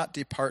shall not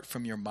depart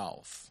from your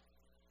mouth,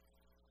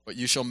 but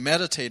you shall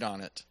meditate on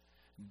it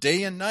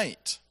day and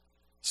night,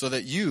 so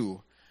that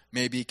you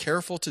may be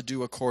careful to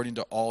do according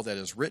to all that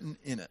is written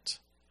in it.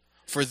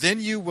 For then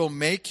you will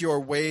make your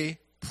way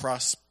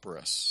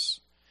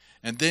prosperous,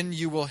 and then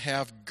you will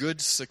have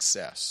good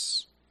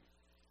success.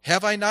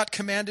 Have I not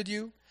commanded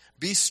you?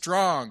 Be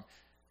strong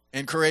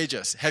and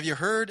courageous. Have you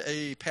heard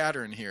a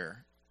pattern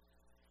here?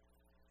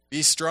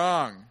 Be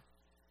strong,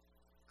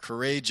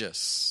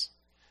 courageous.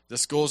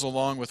 This goes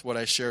along with what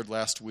I shared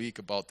last week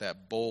about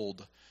that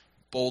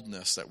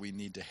boldness that we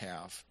need to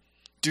have.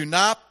 Do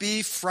not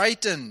be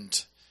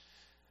frightened.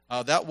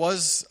 That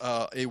was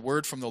a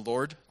word from the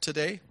Lord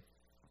today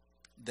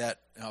that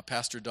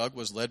Pastor Doug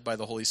was led by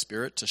the Holy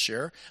Spirit to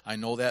share. I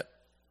know that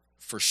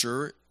for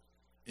sure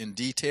in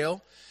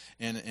detail,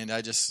 and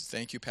I just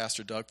thank you,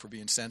 Pastor Doug, for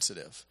being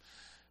sensitive.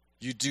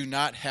 You do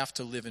not have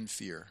to live in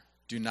fear.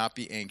 Do not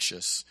be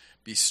anxious.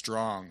 Be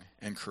strong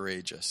and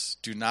courageous.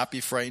 Do not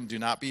be frightened. Do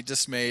not be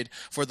dismayed,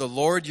 for the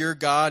Lord your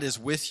God is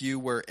with you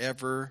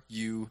wherever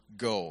you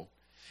go.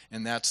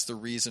 And that's the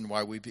reason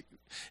why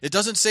it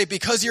doesn't say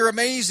because you're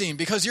amazing,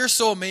 because you're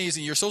so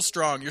amazing, you're so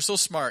strong, you're so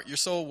smart, you're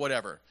so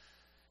whatever.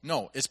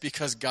 No, it's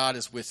because God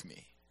is with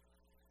me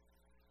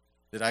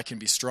that I can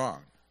be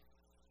strong,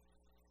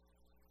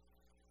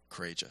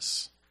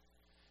 courageous.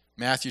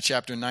 Matthew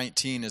chapter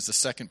 19 is the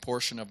second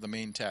portion of the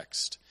main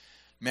text.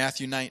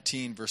 Matthew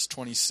 19, verse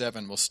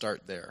 27, we'll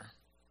start there.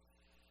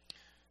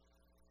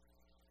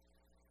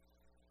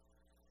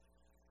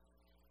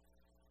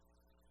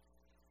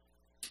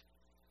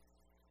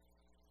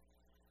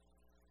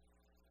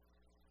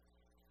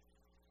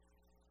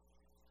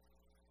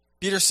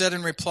 Peter said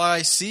in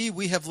reply, "See,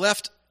 we have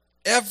left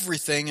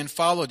everything and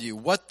followed you.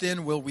 What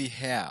then will we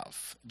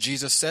have?"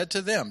 Jesus said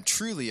to them,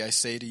 "Truly I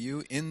say to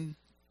you, in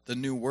the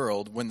new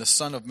world, when the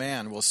Son of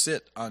Man will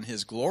sit on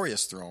his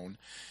glorious throne,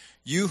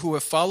 you who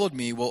have followed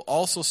me will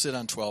also sit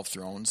on 12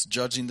 thrones,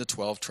 judging the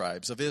 12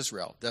 tribes of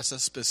Israel." That's a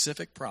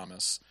specific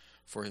promise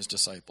for his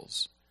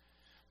disciples.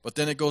 But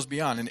then it goes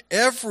beyond. And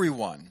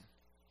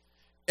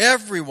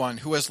everyone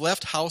who has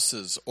left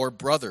houses or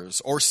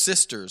brothers or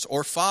sisters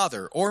or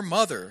father or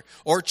mother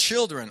or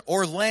children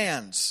or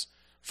lands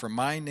for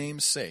my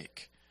name's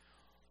sake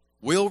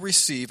will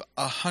receive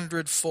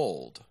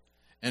 100-fold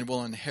and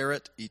will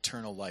inherit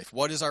eternal life.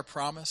 What is our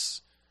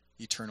promise?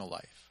 Eternal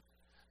life.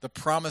 The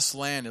promised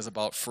land is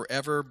about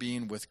forever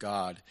being with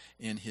God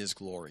in his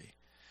glory.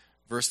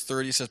 Verse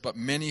 30 says, "But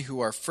many who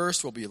are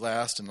first will be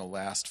last, and the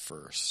last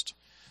first."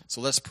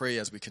 So let's pray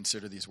as we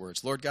consider these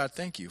words. Lord God,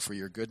 thank you for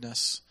your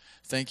goodness.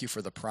 Thank you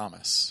for the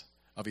promise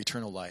of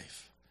eternal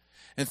life.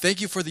 And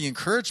thank you for the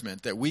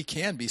encouragement that we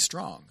can be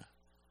strong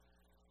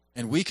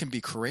and we can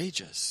be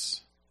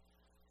courageous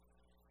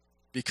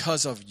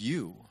because of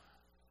you,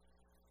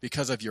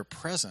 because of your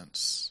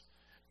presence,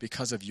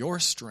 because of your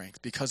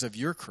strength, because of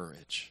your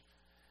courage.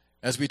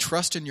 As we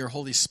trust in your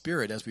Holy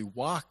Spirit, as we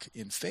walk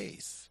in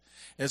faith,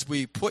 as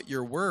we put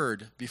your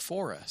word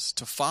before us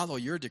to follow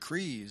your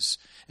decrees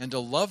and to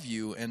love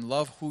you and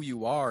love who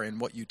you are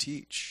and what you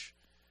teach,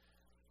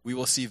 we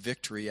will see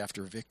victory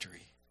after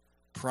victory,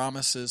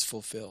 promises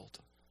fulfilled.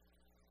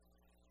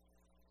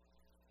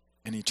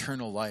 And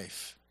eternal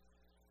life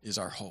is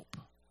our hope.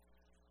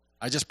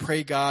 I just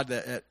pray, God,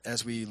 that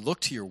as we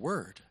look to your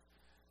word,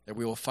 that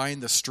we will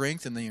find the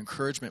strength and the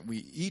encouragement we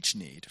each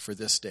need for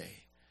this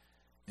day.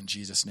 In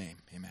Jesus'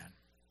 name, amen.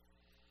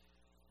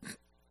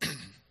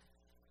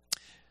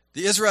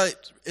 The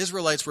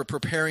Israelites were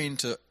preparing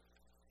to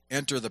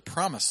enter the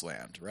promised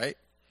land, right?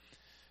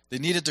 They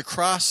needed to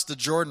cross the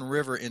Jordan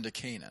River into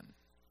Canaan.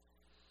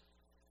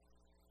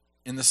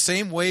 In the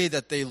same way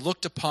that they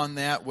looked upon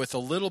that with a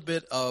little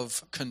bit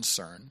of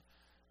concern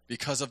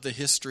because of the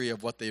history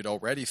of what they'd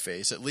already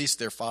faced, at least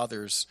their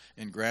fathers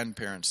and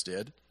grandparents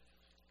did,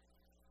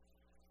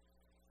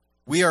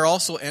 we are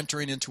also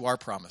entering into our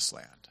promised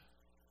land.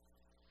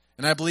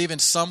 And I believe in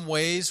some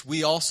ways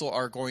we also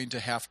are going to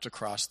have to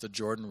cross the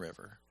Jordan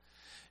River.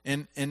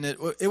 And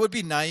it would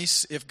be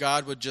nice if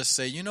God would just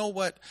say, you know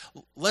what,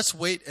 let's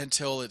wait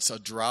until it's a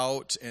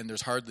drought and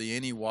there's hardly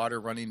any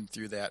water running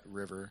through that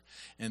river.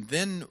 And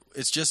then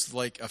it's just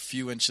like a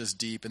few inches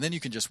deep, and then you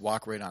can just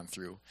walk right on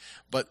through.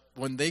 But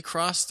when they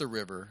crossed the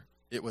river,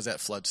 it was at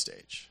flood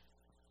stage.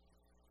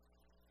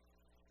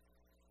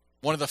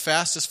 One of the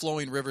fastest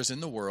flowing rivers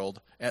in the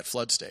world at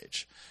flood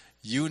stage.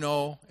 You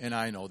know and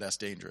I know that's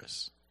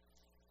dangerous.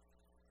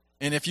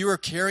 And if you were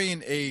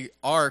carrying a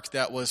ark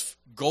that was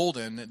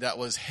golden, that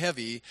was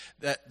heavy,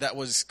 that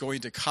was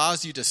going to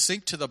cause you to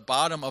sink to the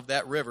bottom of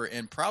that river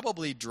and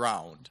probably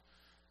drowned,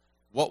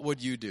 what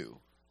would you do?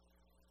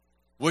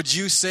 Would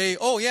you say,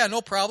 oh yeah,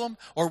 no problem?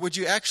 Or would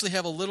you actually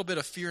have a little bit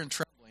of fear and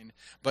trembling,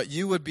 but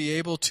you would be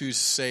able to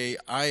say,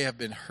 I have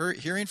been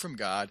hearing from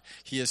God,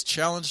 He has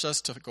challenged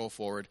us to go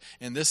forward,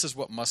 and this is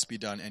what must be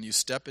done. And you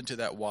step into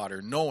that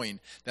water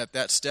knowing that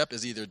that step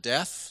is either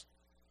death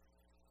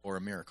or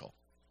a miracle.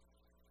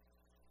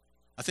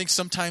 I think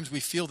sometimes we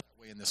feel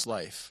that way in this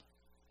life.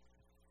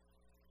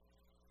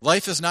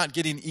 Life is not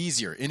getting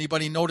easier.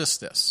 Anybody notice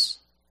this?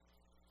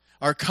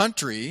 Our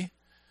country,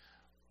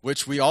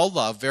 which we all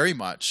love very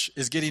much,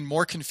 is getting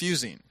more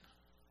confusing.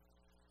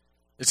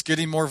 It's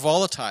getting more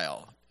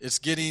volatile. It's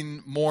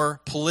getting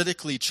more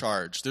politically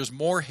charged. There's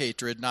more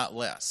hatred, not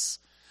less.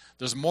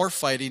 There's more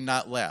fighting,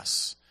 not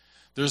less.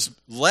 There's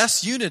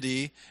less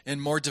unity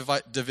and more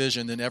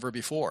division than ever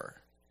before.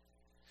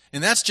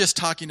 And that's just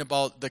talking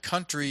about the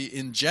country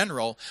in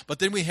general, but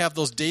then we have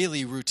those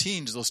daily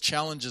routines, those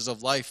challenges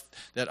of life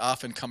that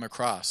often come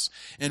across.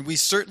 And we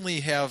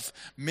certainly have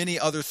many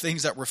other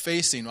things that we're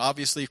facing.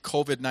 Obviously,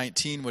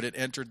 COVID-19, when it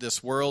entered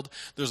this world,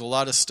 there's a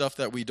lot of stuff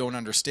that we don't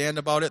understand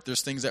about it.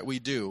 There's things that we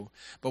do,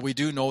 but we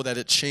do know that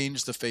it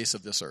changed the face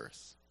of this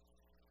earth.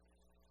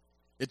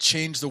 It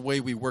changed the way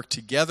we work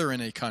together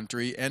in a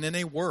country and in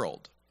a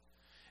world.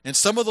 And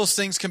some of those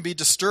things can be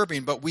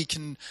disturbing, but we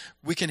can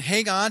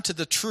hang on to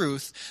the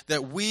truth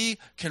that we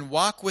can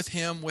walk with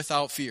Him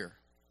without fear.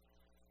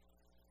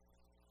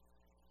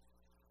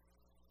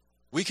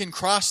 We can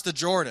cross the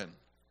Jordan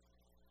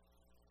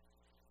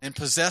and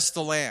possess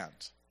the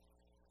land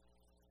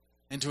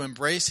and to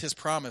embrace His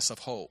promise of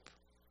hope.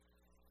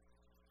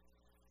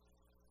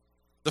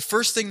 The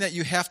first thing that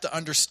you have to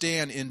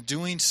understand in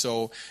doing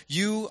so,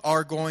 you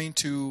are going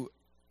to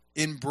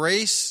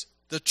embrace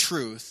the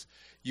truth.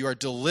 You are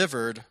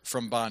delivered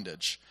from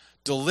bondage.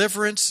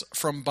 Deliverance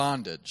from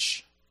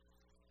bondage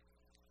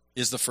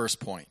is the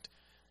first point.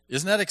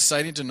 Isn't that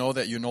exciting to know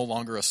that you're no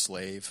longer a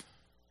slave?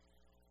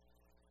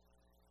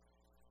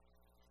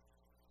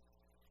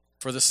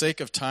 For the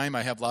sake of time,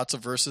 I have lots of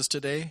verses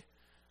today.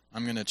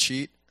 I'm going to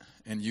cheat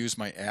and use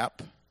my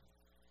app.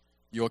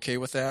 You okay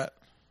with that?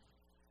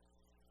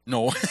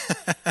 No.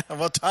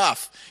 Well,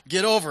 tough.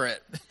 Get over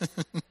it.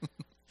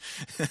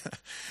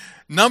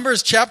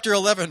 Numbers chapter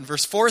 11,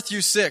 verse 4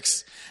 through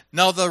 6.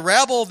 Now the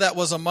rabble that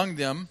was among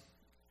them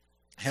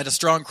had a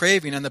strong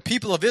craving, and the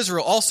people of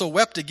Israel also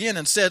wept again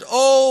and said,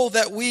 oh,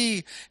 that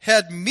we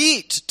had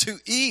meat to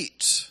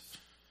eat.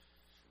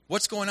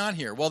 What's going on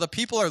here? Well, the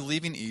people are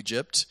leaving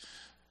Egypt.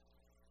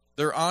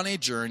 They're on a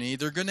journey.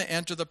 They're going to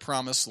enter the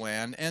promised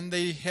land, and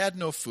they had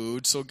no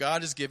food, so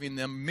God is giving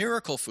them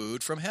miracle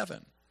food from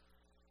heaven.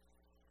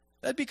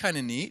 That'd be kind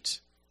of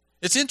neat.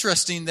 It's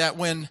interesting that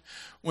when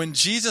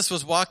Jesus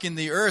was walking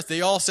the earth,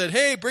 they all said,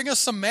 hey, bring us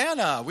some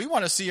manna. We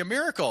want to see a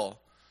miracle.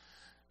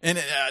 And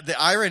the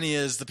irony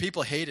is the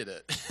people hated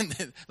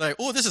it. Like,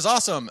 oh, this is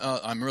awesome.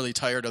 I'm really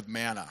tired of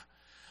manna.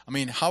 I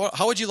mean,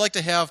 how would you like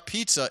to have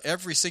pizza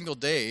every single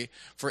day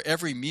for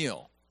every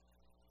meal?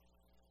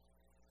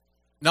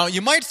 Now,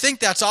 you might think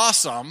that's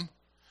awesome,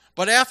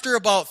 but after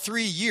about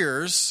 3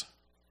 years,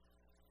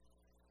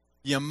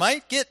 you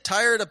might get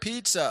tired of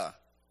pizza.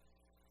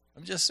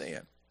 I'm just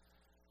saying.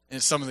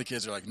 And some of the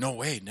kids are like, no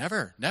way,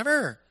 never,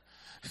 never.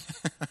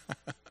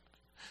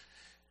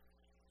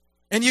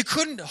 And you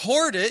couldn't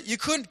hoard it. You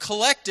couldn't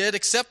collect it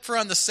except for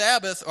on the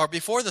Sabbath or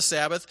before the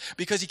Sabbath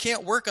because you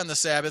can't work on the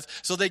Sabbath.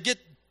 So they get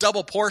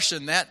double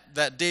portion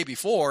that day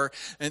before.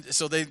 And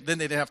so then they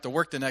didn't have to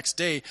work the next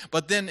day.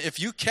 But then if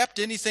you kept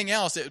anything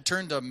else, it would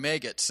turn to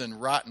maggots and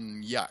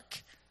rotten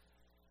yuck.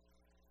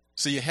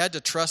 So you had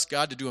to trust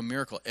God to do a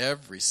miracle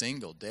every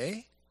single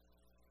day.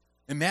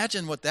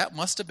 Imagine what that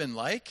must have been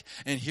like.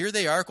 And here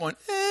they are going,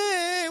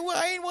 hey,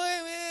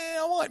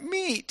 I want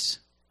meat.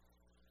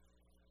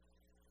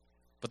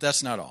 But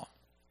that's not all.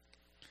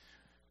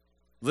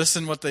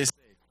 Listen what they say.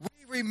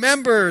 We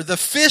remember the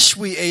fish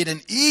we ate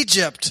in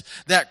Egypt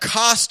that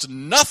cost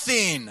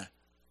nothing.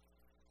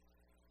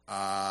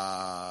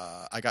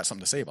 I got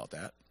something to say about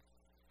that.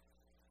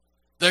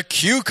 The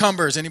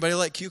cucumbers. Anybody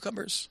like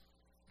cucumbers?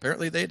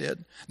 Apparently they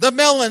did. The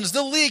melons,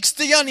 the leeks,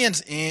 the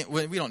onions.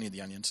 We don't need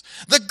the onions.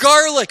 The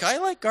garlic. I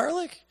like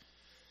garlic.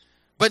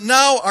 But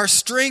now our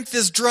strength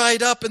is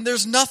dried up and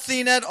there's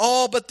nothing at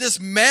all but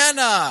this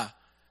manna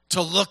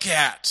to look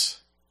at.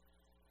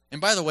 And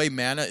by the way,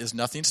 manna is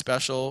nothing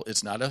special.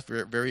 It's not a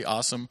very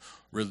awesome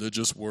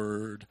religious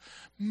word.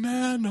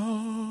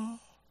 Manna.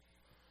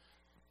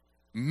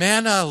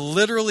 Manna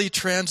literally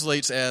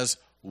translates as,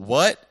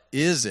 what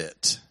is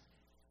it?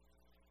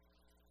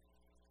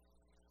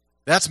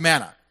 That's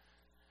manna.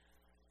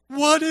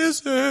 What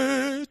is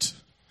it?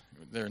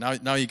 There,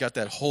 now you got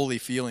that holy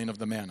feeling of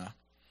the manna.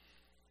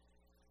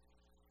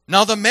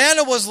 Now the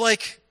manna was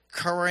like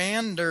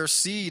coriander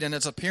seed in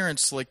its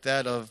appearance, like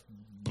that of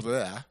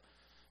blah.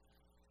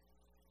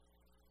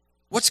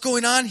 What's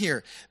going on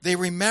here? They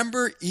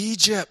remember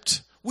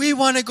Egypt. We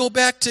want to go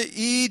back to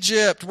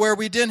Egypt where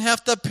we didn't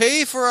have to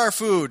pay for our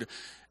food,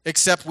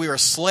 except we were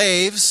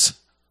slaves.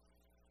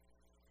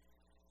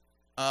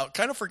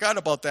 Kind of forgot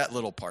about that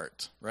little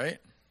part, right?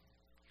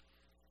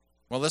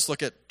 Well, let's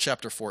look at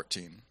chapter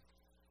 14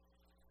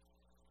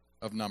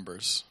 of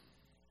Numbers,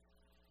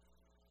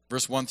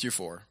 verse 1 through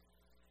 4.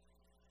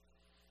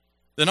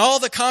 Then all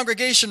the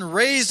congregation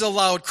raised a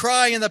loud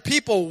cry, and the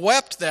people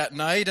wept that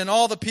night, and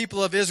all the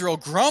people of Israel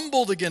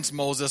grumbled against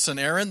Moses and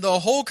Aaron.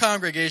 The whole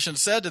congregation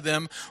said to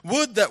them,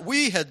 "Would that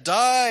we had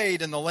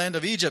died in the land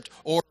of Egypt,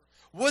 or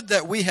would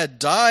that we had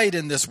died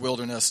in this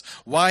wilderness.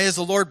 Why is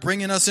the Lord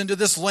bringing us into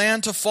this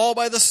land to fall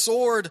by the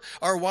sword?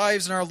 Our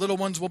wives and our little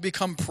ones will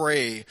become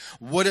prey.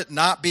 Would it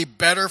not be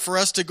better for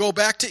us to go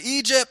back to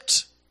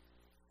Egypt?"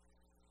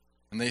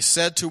 And they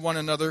said to one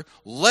another,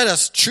 "Let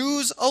us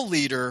choose a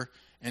leader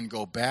and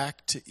go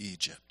back to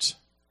Egypt."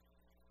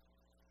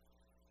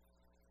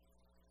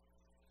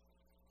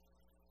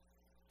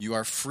 You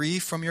are free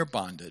from your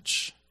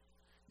bondage.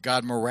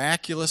 God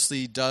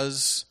miraculously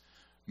does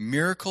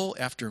miracle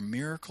after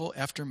miracle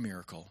after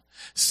miracle.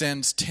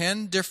 Sends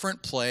 10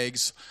 different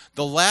plagues.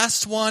 The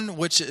last one,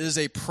 which is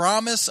a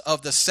promise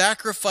of the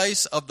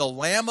sacrifice of the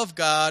Lamb of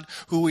God,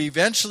 who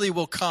eventually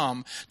will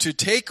come to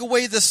take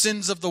away the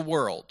sins of the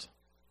world.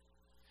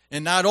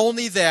 And not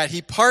only that,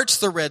 he parts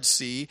the Red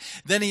Sea,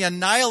 then he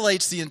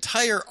annihilates the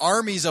entire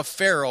armies of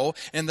Pharaoh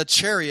and the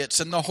chariots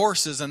and the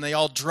horses, and they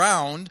all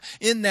drowned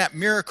in that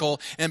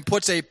miracle, and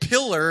puts a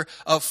pillar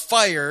of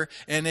fire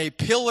and a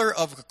pillar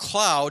of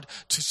cloud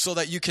so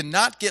that you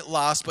cannot get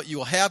lost, but you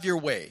will have your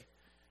way.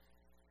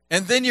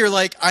 And then you're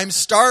like, "I'm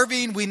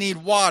starving, we need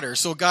water."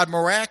 So God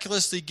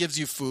miraculously gives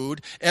you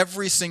food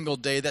every single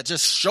day that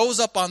just shows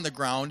up on the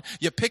ground.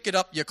 You pick it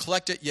up, you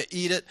collect it, you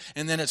eat it,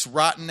 and then it's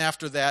rotten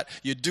after that.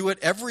 You do it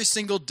every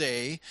single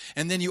day.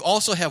 And then you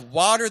also have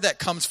water that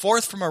comes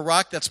forth from a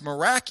rock that's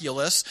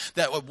miraculous,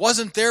 that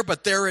wasn't there,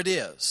 but there it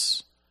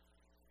is.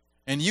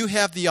 And you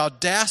have the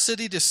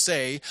audacity to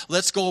say,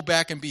 "Let's go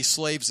back and be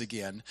slaves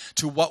again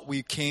to what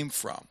we came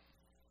from."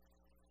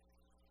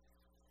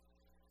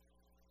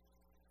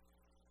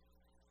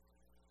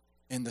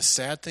 And the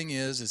sad thing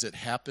is it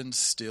happens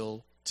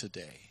still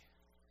today.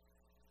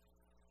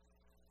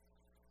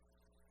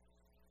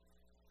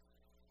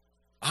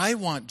 I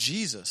want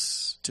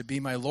Jesus to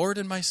be my Lord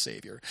and my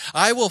Savior.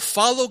 I will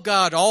follow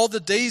God all the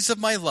days of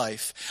my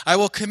life. I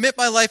will commit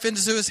my life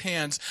into his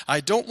hands.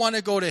 I don't want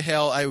to go to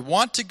hell. I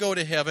want to go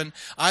to heaven.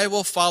 I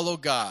will follow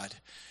God.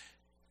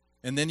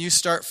 And then you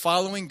start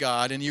following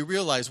God and you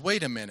realize,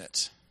 wait a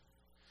minute,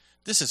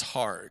 this is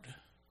hard.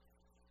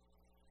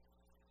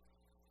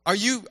 Are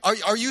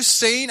you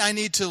saying I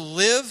need to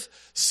live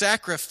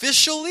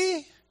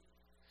sacrificially?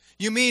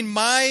 You mean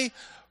my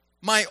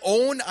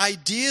own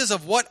ideas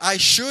of what I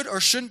should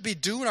or shouldn't be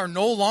doing are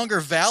no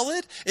longer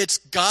valid? It's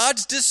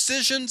God's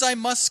decisions I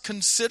must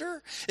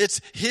consider.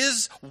 It's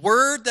his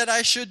word that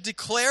I should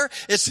declare.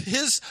 It's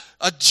his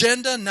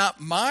agenda, not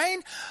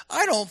mine.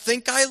 I don't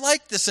think I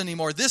like this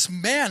anymore. This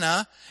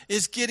manna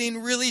is getting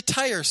really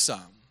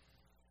tiresome.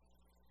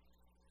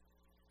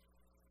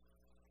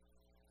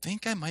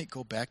 Think I might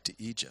go back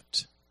to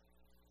Egypt.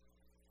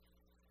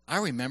 I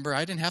remember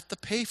I didn't have to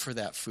pay for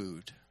that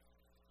food.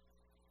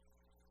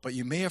 But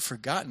you may have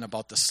forgotten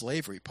about the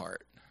slavery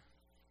part.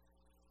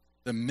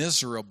 The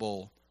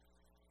miserable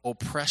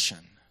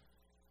oppression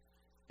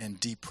and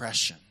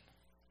depression.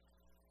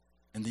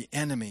 And the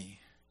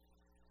enemy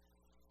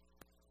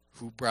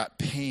who brought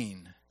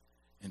pain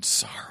and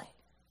sorrow.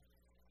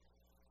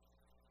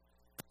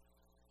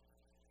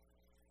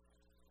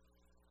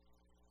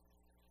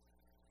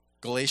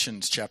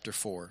 Galatians chapter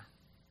 4.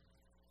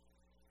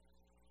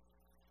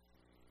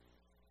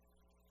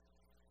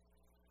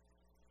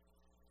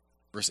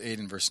 Verse 8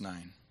 and verse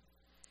 9.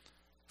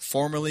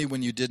 Formerly,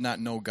 when you did not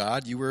know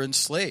God, you were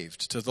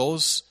enslaved to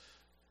those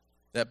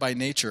that by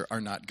nature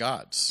are not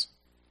God's.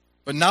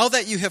 But now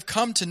that you have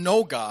come to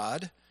know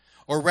God,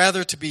 or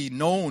rather to be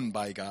known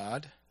by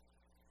God,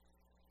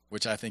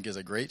 which I think is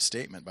a great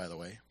statement, by the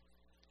way,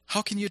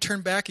 how can you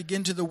turn back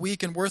again to the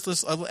weak and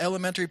worthless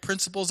elementary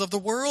principles of the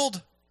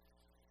world?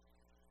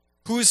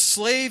 Whose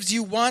slaves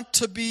you want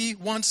to be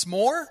once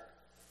more?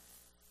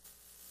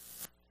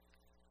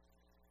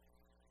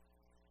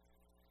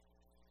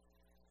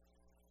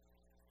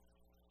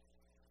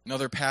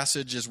 Another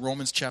passage is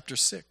Romans chapter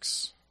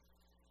 6,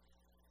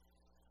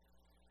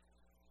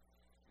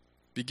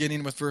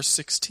 beginning with verse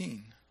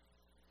 16.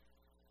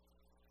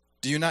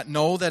 Do you not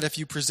know that if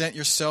you present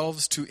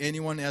yourselves to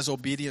anyone as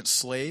obedient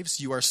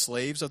slaves, you are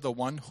slaves of the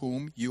one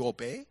whom you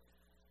obey?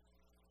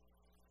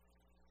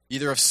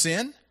 Either of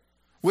sin,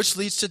 which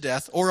leads to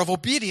death, or of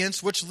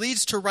obedience, which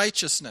leads to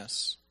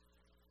righteousness.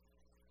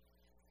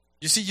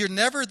 You see, you're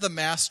never the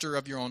master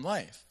of your own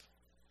life.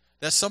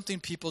 That's something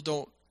people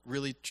don't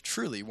really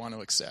truly want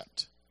to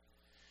accept.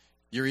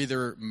 You're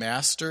either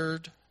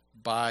mastered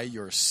by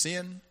your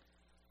sin,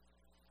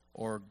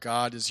 or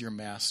God is your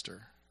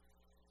master.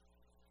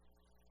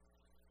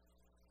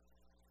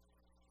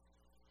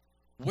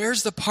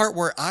 Where's the part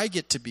where I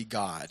get to be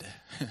God?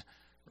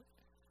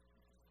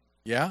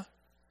 Yeah?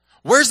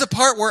 Where's the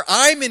part where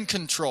I'm in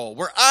control,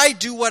 where I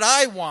do what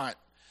I want,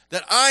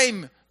 that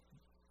I'm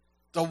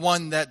the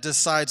one that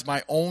decides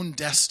my own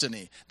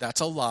destiny? That's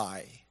a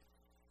lie.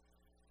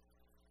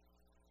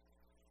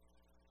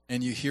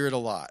 And you hear it a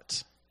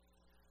lot.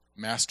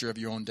 Master of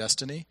your own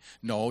destiny?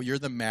 No, you're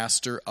the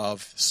master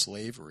of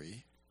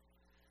slavery.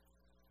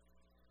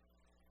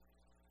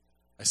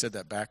 I said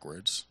that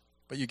backwards,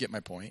 but you get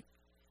my point.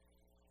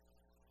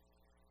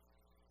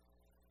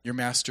 Your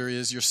master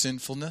is your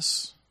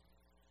sinfulness,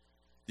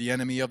 the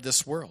enemy of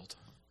this world,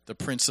 the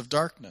prince of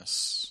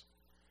darkness.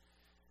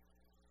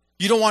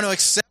 You don't want to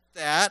accept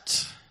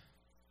that,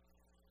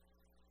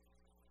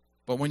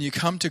 but when you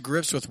come to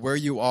grips with where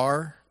you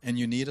are and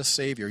you need a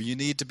Savior, you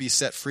need to be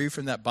set free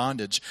from that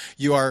bondage,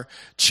 you are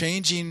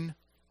changing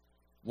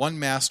one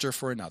master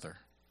for another.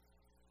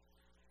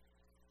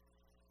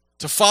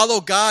 To follow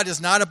God is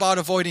not about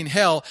avoiding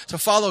hell. To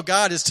follow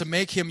God is to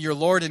make him your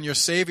Lord and your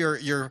Savior,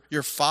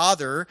 your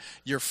Father,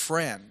 your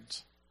friend.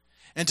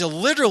 And to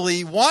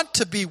literally want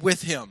to be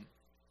with him.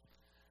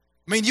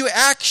 I mean, you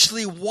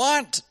actually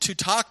want to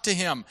talk to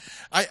him.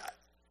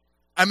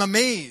 I'm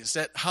amazed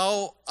at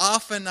how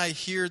often I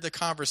hear the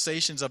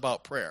conversations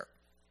about prayer.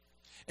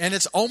 And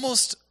it's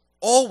almost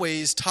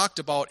always talked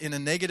about in a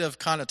negative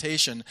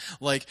connotation,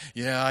 like,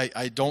 yeah,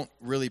 I don't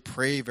really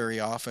pray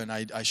very often.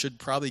 I should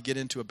probably get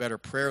into a better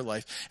prayer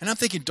life. And I'm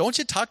thinking, don't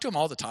you talk to him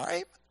all the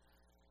time?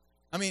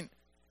 I mean,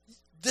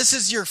 this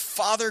is your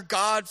Father,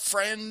 God,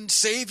 friend,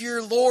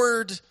 Savior,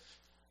 Lord,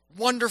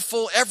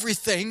 wonderful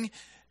everything.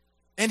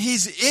 And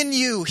he's in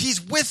you.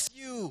 He's with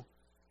you.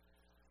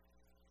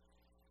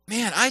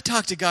 Man, I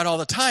talk to God all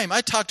the time. I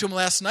talked to him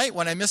last night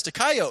when I missed a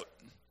coyote.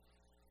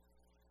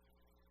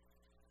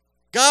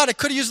 God, I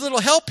could have used a little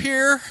help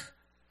here.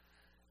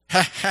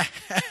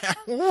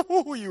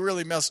 Ooh, you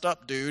really messed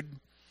up, dude.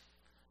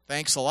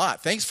 Thanks a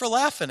lot. Thanks for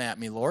laughing at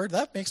me, Lord.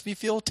 That makes me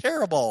feel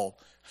terrible.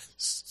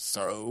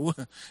 So,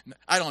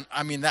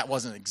 that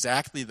wasn't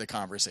exactly the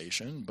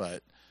conversation,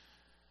 but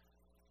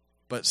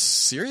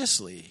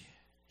seriously,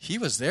 he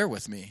was there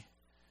with me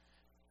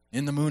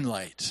in the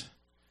moonlight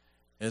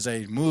as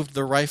I moved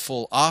the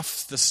rifle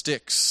off the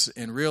sticks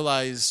and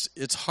realized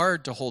it's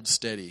hard to hold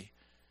steady.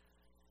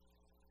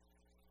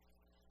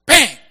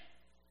 Bang!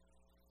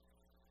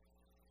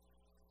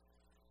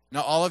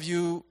 Now, all of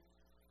you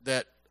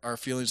that are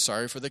feeling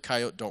sorry for the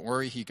coyote, don't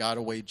worry, he got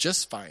away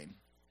just fine.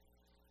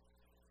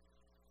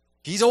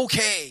 He's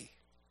okay.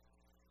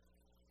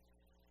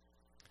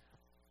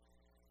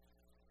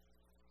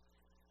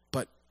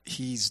 But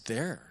he's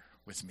there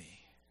with me.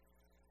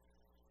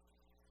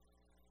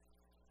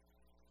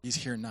 He's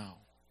here now.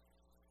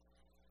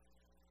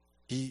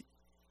 He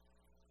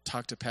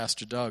talked to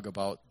Pastor Doug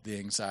about the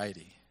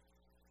anxiety.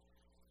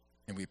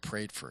 And we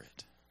prayed for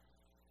it.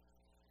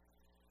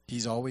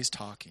 He's always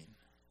talking.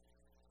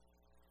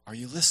 Are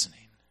you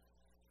listening?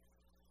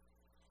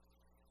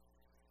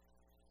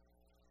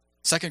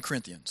 2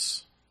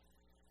 Corinthians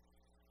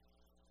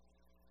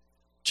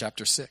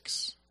chapter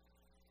 6.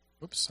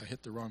 Oops, I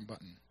hit the wrong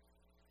button.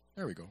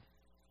 There we go.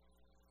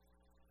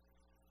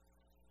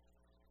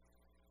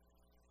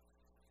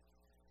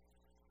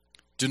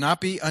 Do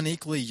not be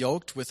unequally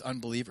yoked with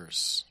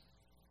unbelievers.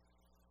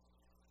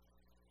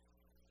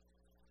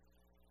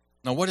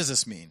 Now, what does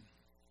this mean?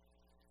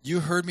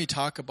 You heard me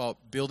talk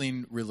about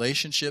building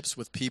relationships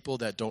with people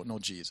that don't know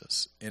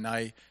Jesus. And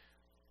I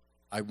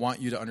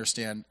want you to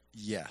understand,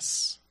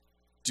 yes,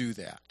 do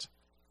that.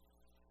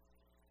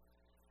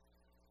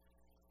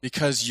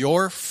 Because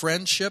your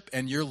friendship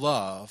and your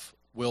love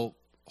will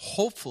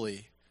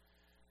hopefully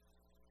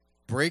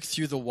break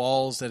through the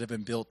walls that have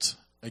been built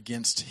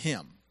against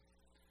him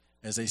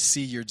as they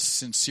see your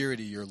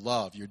sincerity, your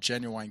love, your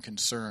genuine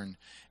concern,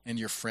 and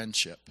your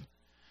friendship.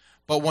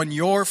 But when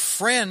your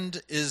friend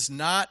is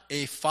not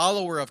a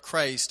follower of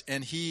Christ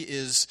and he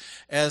is,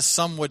 as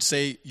some would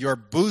say, your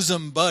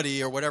bosom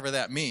buddy or whatever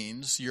that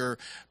means, your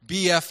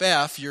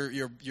BFF,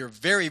 your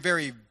very,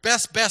 very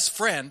best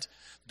friend,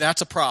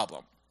 that's a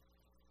problem.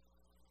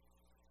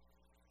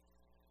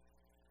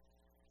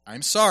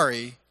 I'm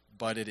sorry,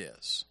 but it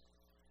is.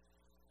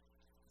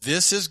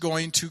 This is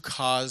going to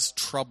cause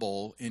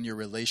trouble in your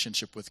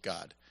relationship with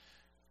God.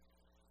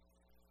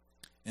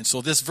 And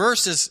so this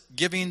verse is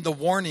giving the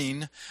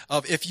warning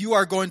of if you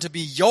are going to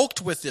be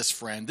yoked with this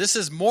friend, this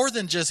is more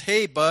than just,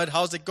 hey, bud,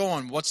 how's it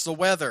going? What's the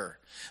weather?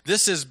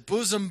 This is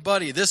bosom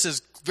buddy. This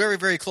is very,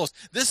 very close.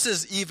 This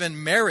is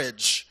even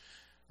marriage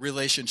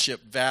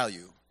relationship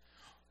value.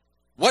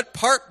 What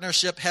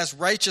partnership has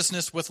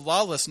righteousness with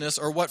lawlessness,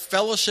 or what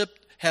fellowship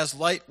has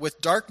light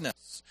with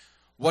darkness?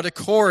 What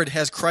accord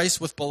has Christ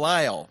with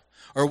Belial?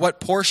 Or what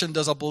portion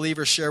does a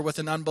believer share with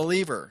an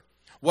unbeliever?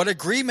 What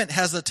agreement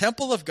has the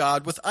temple of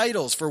God with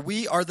idols? For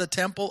we are the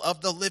temple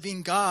of the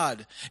living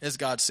God, as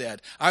God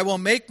said. I will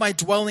make my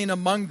dwelling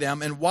among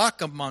them and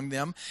walk among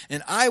them,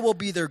 and I will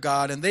be their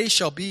God, and they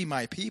shall be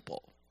my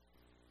people.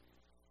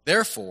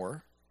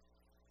 Therefore,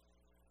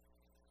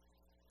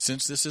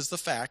 since this is the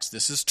facts,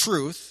 this is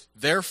truth,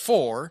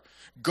 therefore,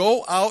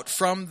 go out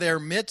from their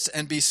midst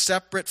and be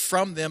separate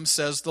from them,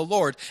 says the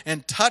Lord,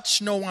 and touch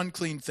no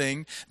unclean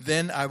thing,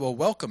 then I will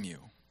welcome you.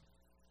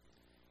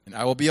 And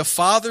I will be a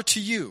father to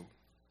you,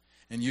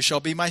 and you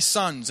shall be my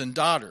sons and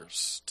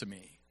daughters to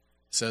me,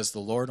 says the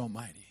Lord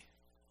Almighty.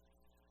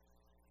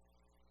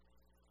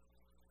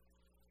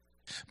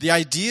 The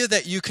idea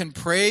that you can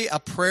pray a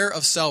prayer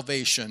of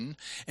salvation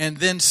and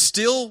then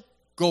still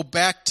go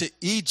back to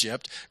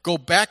Egypt, go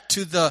back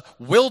to the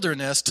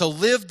wilderness to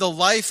live the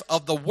life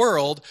of the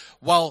world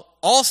while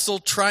also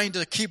trying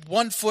to keep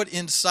one foot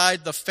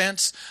inside the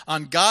fence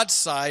on God's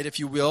side, if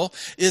you will,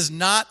 is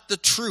not the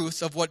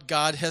truth of what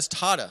God has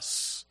taught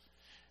us.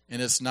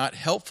 And it's not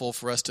helpful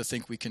for us to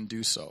think we can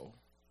do so.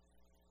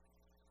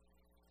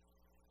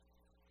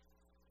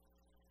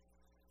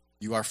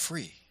 You are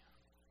free.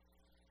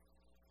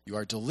 You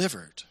are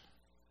delivered.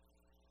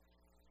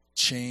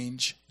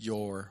 Change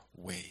your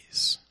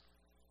ways.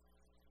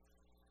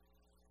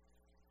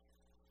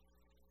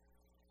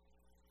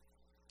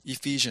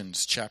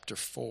 Ephesians chapter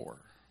 4.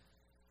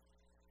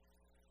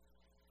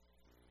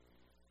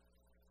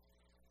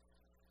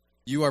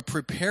 You are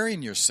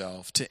preparing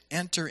yourself to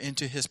enter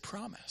into his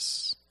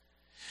promise.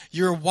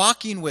 You're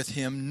walking with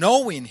him,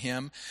 knowing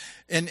him,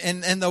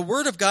 and the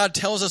Word of God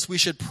tells us we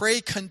should pray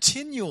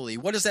continually.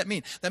 What does that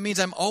mean? That means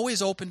I'm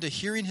always open to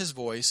hearing his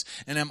voice,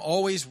 and I'm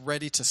always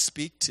ready to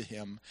speak to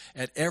him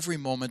at every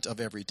moment of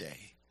every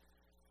day.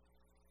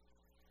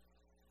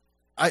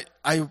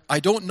 I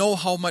don't know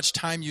how much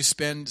time you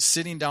spend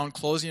sitting down,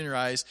 closing your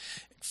eyes,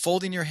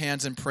 folding your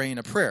hands, and praying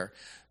a prayer.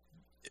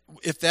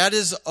 If that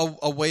is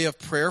a way of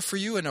prayer for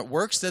you and it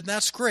works, then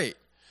that's great.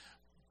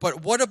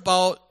 But what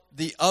about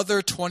the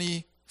other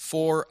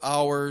 24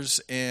 hours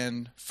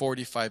and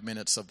 45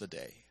 minutes of the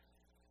day?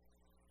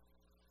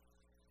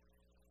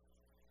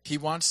 He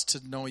wants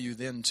to know you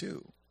then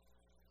too.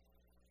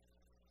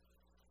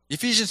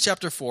 Ephesians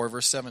chapter 4,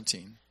 verse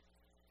 17.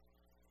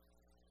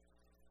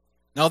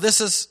 Now this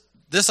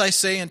I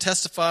say and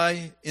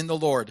testify in the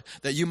Lord,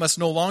 that you must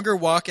no longer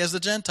walk as the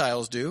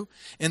Gentiles do,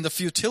 in the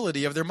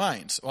futility of their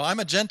minds. Well, I'm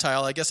a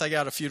Gentile, I guess I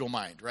got a futile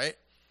mind, right?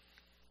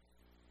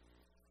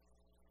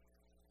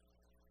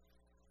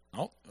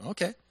 Oh,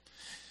 okay.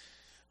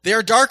 They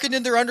are darkened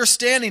in their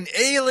understanding,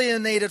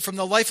 alienated from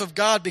the life of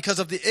God because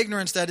of the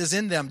ignorance that is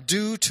in them,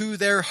 due to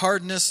their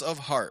hardness of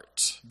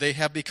heart. They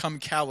have become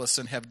callous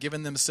and have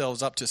given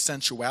themselves up to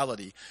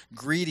sensuality,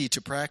 greedy to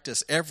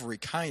practice every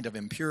kind of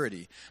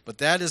impurity. But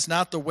that is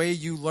not the way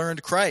you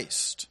learned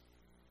Christ.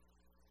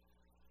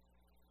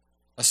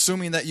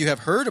 Assuming that you have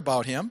heard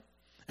about him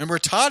and were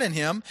taught in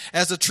him,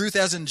 as the truth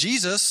as in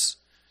Jesus,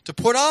 to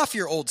put off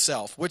your old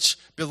self, which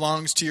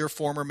belongs to your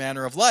former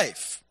manner of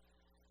life.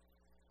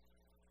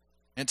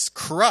 It's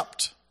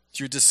corrupt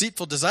through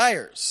deceitful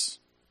desires,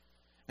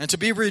 and to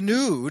be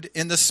renewed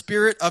in the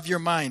spirit of your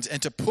minds,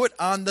 and to put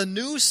on the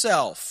new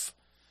self,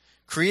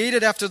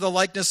 created after the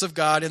likeness of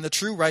God in the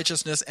true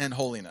righteousness and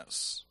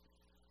holiness.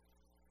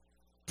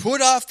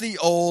 Put off the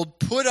old,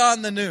 put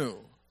on the new.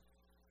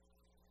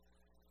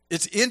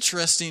 It's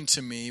interesting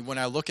to me when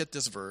I look at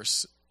this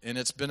verse, and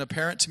it's been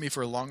apparent to me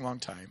for a long, long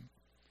time.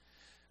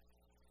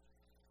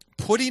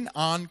 Putting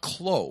on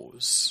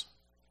clothes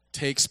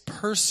takes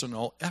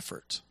personal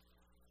effort.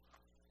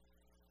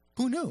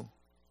 Who knew?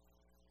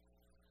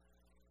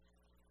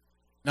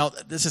 Now,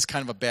 this is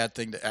kind of a bad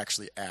thing to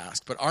actually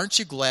ask, but aren't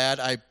you glad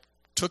I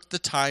took the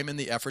time and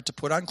the effort to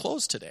put on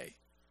clothes today?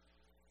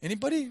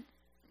 Anybody?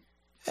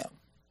 Yeah.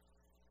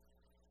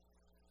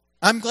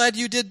 I'm glad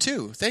you did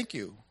too. Thank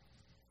you.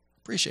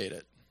 Appreciate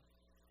it.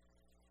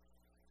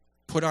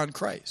 Put on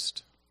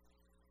Christ.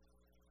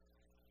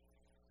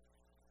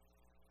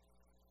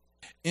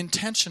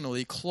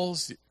 Intentionally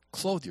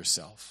clothe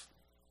yourself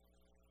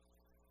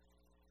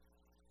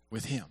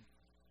with him.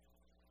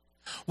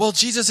 Well,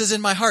 Jesus is in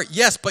my heart.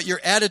 Yes, but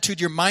your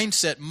attitude, your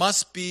mindset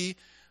must be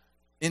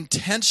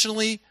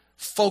intentionally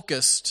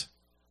focused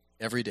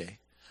every day.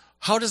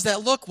 How does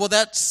that look? Well,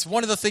 that's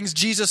one of the things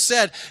Jesus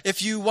said.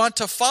 If you want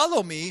to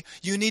follow me,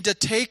 you need to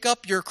take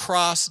up your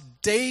cross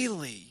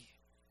daily.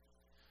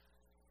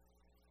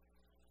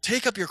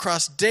 Take up your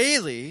cross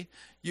daily.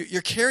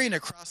 You're carrying a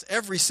cross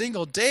every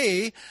single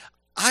day.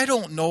 I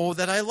don't know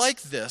that I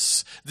like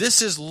this.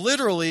 This is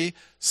literally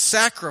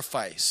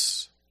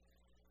sacrifice.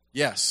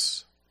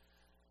 Yes,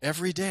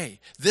 every day.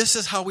 This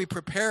is how we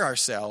prepare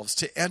ourselves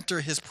to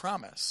enter his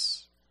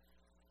promise.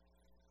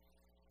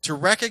 To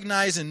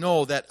recognize and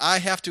know that I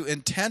have to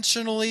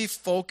intentionally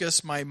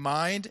focus my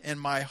mind and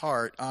my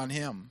heart on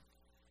him.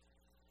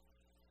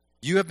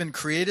 You have been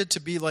created to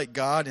be like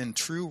God in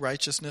true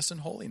righteousness and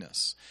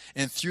holiness.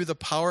 And through the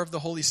power of the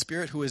Holy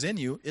Spirit who is in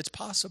you, it's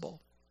possible.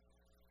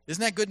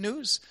 Isn't that good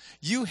news?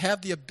 You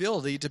have the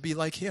ability to be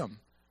like him.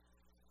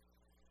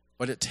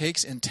 But it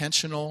takes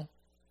intentional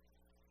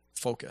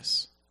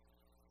focus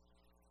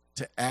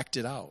to act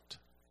it out,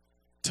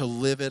 to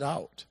live it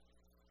out,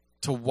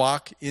 to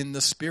walk in the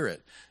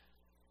Spirit,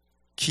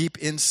 keep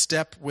in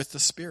step with the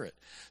Spirit.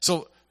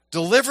 So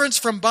deliverance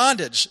from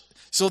bondage.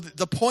 So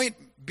the point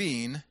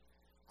being,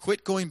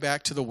 Quit going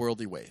back to the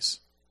worldly ways.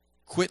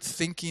 Quit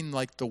thinking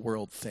like the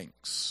world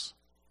thinks.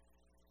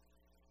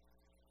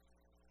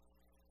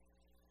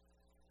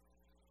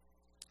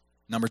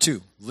 Number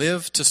 2,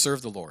 live to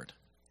serve the Lord.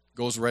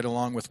 Goes right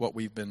along with what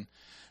we've been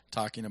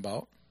talking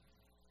about.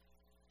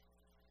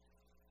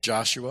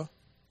 Joshua.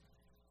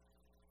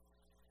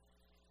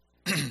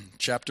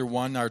 Chapter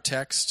 1, our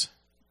text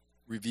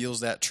reveals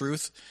that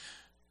truth.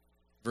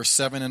 Verse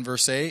 7 and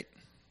verse 8.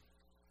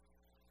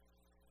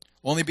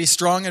 Only be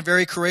strong and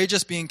very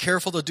courageous, being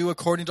careful to do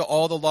according to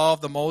all the law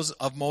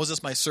of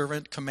Moses, my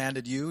servant,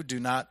 commanded you. Do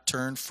not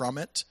turn from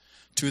it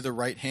to the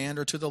right hand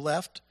or to the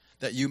left,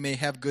 that you may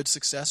have good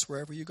success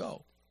wherever you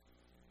go.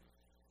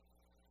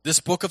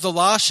 This book of the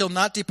law shall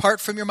not depart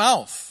from your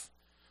mouth,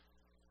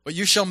 but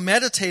you shall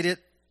meditate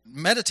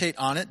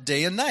on it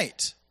day and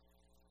night.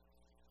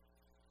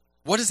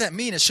 What does that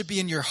mean? It should be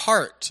in your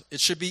heart. It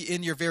should be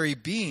in your very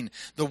being.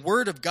 The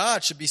Word of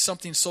God should be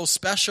something so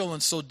special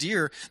and so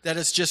dear that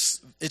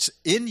it's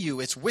in you,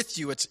 it's with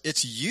you,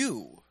 it's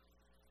you.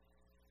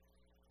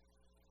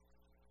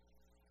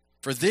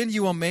 For then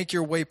you will make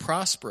your way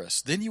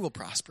prosperous. Then you will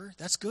prosper.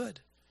 That's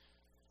good.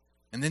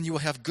 And then you will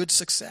have good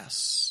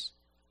success.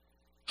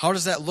 How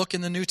does that look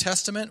in the New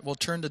Testament? We'll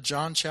turn to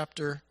John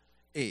chapter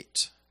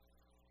 8.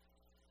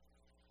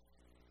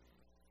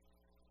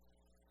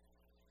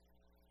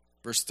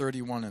 Verse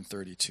 31 and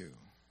 32.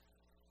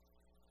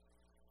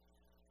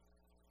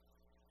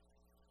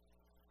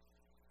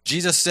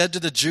 Jesus said to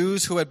the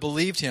Jews who had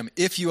believed him,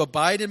 "If you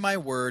abide in my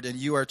word, and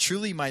you are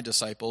truly my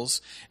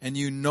disciples, and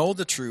you know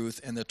the truth,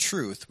 and the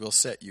truth will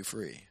set you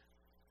free."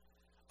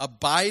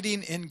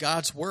 Abiding in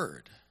God's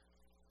word.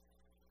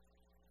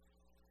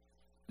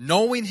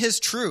 Knowing his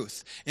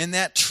truth. And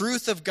that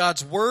truth of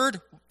God's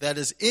word that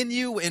is in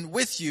you and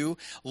with you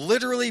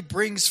literally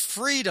brings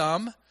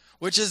freedom,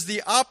 which is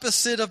the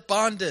opposite of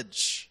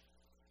bondage.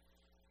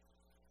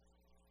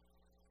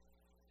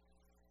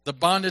 The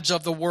bondage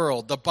of the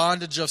world, the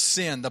bondage of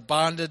sin, the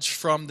bondage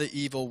from the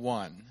evil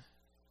one.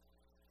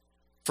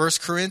 1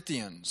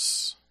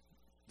 Corinthians.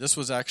 This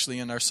was actually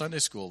in our Sunday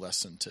school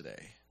lesson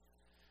today.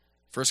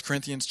 1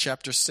 Corinthians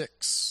chapter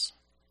 6.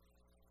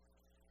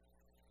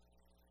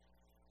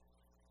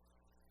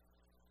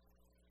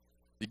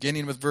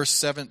 Beginning with verse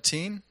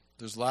 17.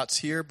 There's lots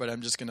here, but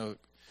I'm just going to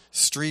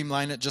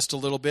streamline it just a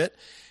little bit.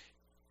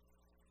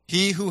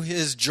 He who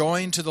is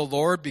joined to the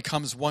Lord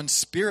becomes one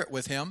spirit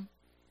with him.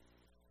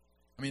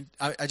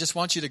 I just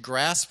want you to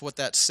grasp what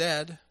that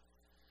said.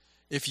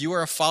 If you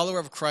are a follower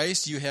of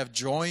Christ, you have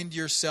joined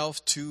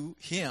yourself to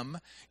him.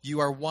 You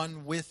are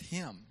one with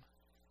him.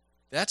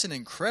 That's an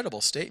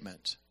incredible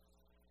statement.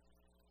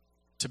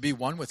 To be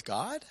one with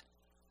God?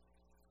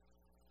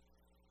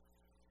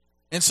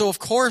 And so, of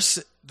course,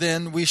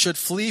 then we should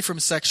flee from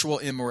sexual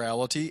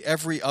immorality.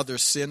 Every other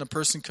sin a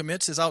person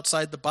commits is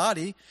outside the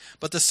body,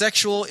 but the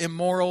sexual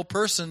immoral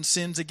person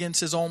sins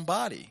against his own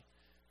body.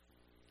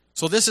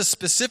 So this is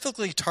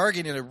specifically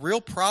targeting a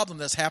real problem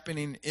that's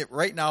happening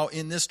right now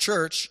in this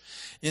church,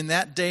 in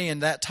that day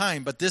and that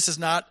time, but this is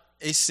not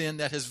a sin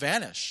that has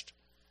vanished.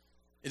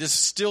 It is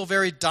still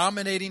very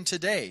dominating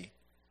today.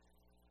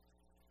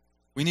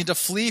 We need to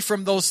flee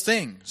from those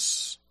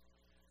things.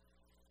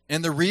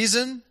 And the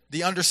reason,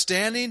 the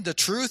understanding, the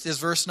truth is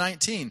verse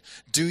 19.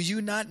 Do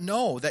you not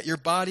know that your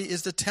body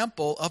is the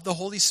temple of the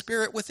Holy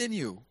Spirit within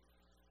you,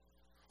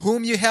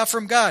 whom you have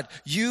from God?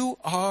 You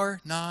are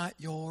not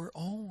your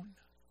own.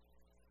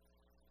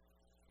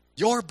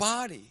 Your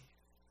body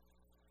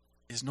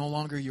is no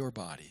longer your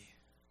body.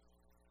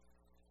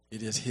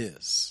 It is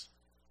his.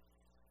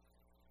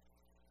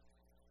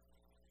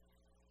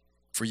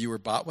 For you were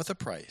bought with a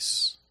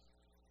price,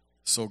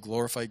 so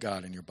glorify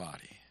God in your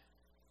body.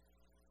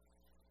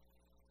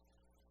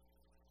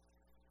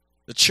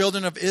 The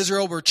children of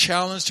Israel were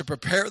challenged to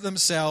prepare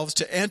themselves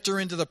to enter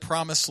into the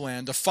promised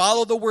land, to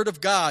follow the word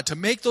of God, to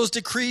make those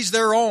decrees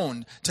their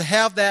own, to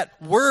have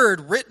that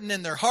word written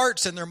in their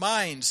hearts and their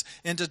minds,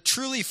 and to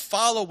truly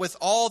follow with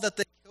all that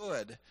they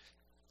could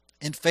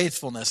in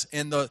faithfulness.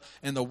 And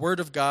the word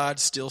of God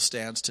still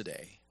stands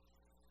today.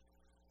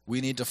 We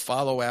need to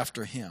follow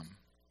after him,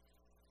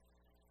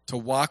 to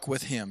walk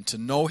with him, to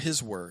know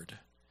his word,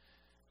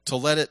 to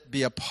let it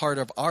be a part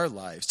of our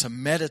lives, to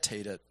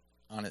meditate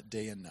on it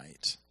day and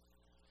night.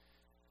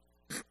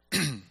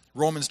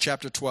 Romans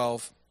chapter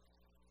 12,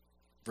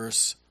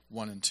 verse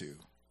 1 and 2.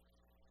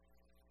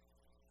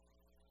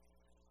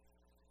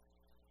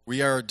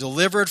 We are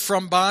delivered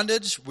from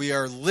bondage. We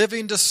are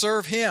living to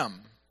serve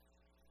him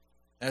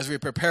as we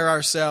prepare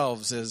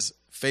ourselves as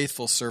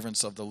faithful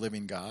servants of the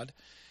living God.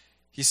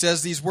 He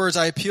says these words,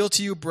 I appeal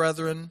to you,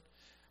 brethren,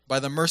 by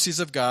the mercies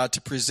of God,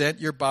 to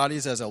present your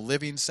bodies as a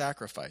living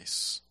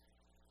sacrifice,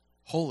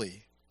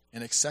 holy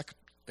and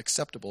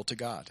acceptable to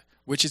God,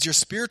 which is your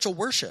spiritual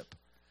worship.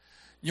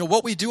 You know,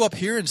 what we do up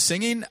here in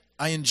singing,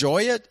 I enjoy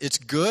it. It's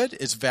good.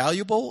 It's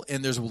valuable.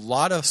 And there's a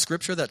lot of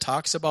scripture that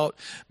talks about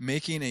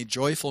making a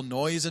joyful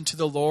noise unto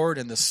the Lord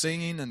and the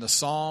singing and the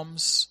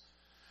psalms.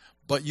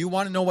 But you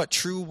want to know what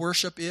true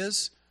worship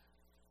is?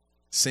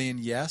 Saying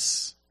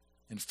yes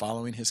and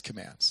following his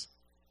commands.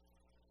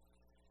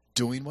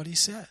 doing what he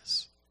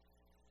says.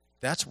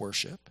 That's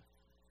worship.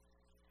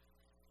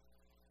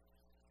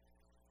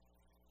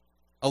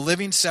 A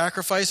living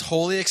sacrifice,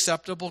 wholly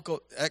acceptable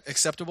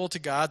to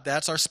God,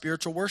 that's our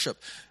spiritual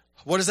worship.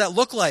 What does that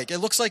look like? It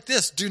looks like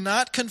this. Do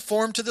not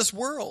conform to this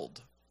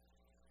world.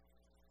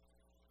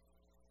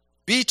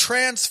 Be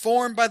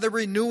transformed by the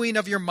renewing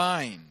of your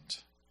mind.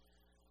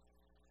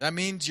 That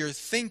means your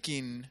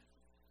thinking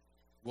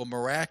will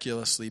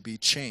miraculously be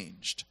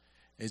changed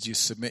as you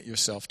submit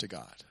yourself to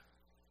God.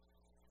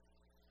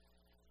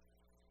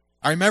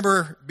 I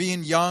remember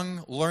being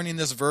young, learning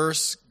this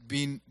verse,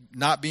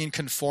 not being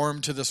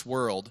conformed to this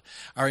world.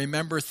 I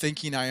remember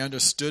thinking I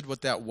understood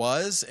what that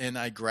was, and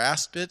I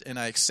grasped it, and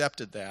I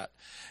accepted that.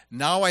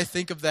 Now I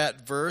think of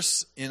that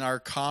verse in our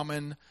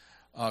common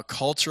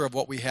culture of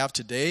what we have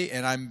today,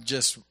 and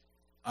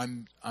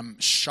I'm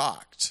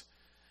shocked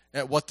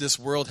at what this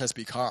world has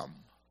become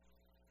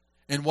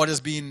and what is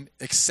being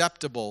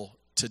acceptable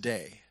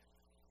today.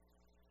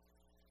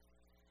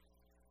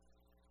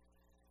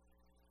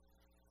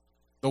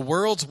 The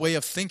world's way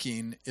of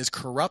thinking is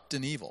corrupt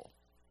and evil.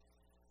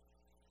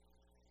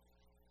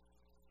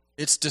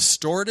 It's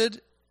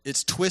distorted,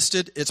 it's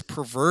twisted, it's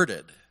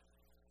perverted.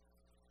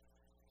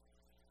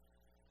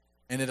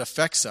 And it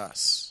affects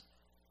us.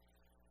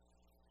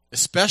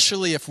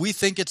 Especially if we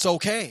think it's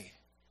okay.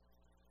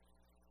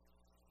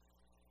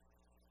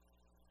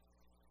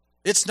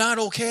 It's not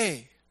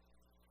okay.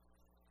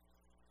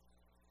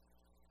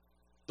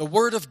 The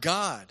Word of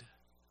God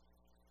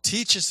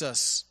teaches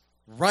us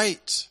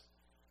right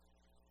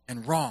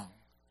and wrong.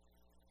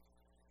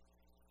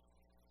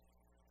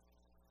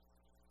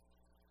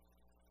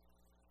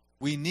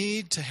 We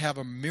need to have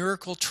a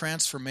miracle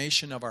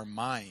transformation of our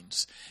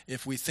minds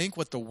if we think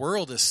what the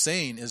world is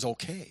saying is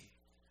okay.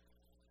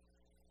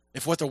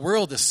 If what the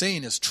world is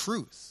saying is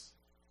truth,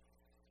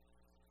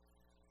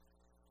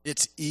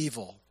 it's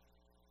evil.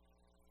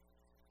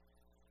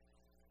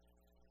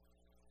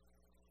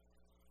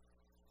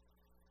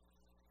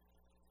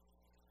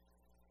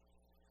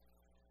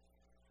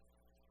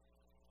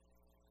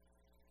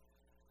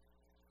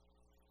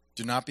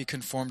 Do not be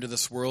conformed to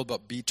this world,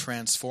 but be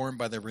transformed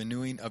by the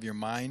renewing of your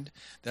mind,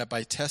 that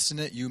by testing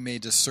it you may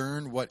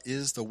discern what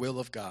is the will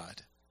of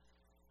God,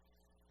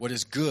 what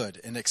is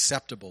good and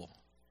acceptable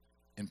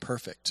and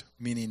perfect,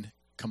 meaning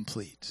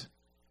complete.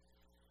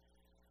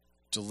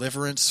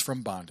 Deliverance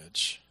from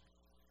bondage,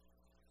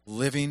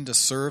 living to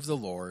serve the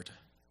Lord,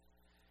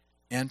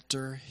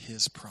 enter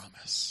his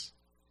promise.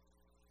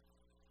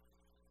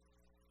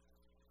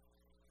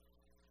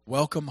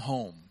 Welcome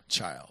home,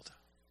 child.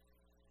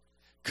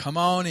 Come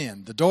on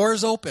in. The door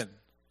is open.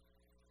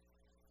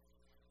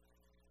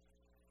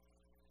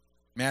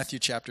 Matthew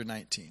chapter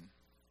 19.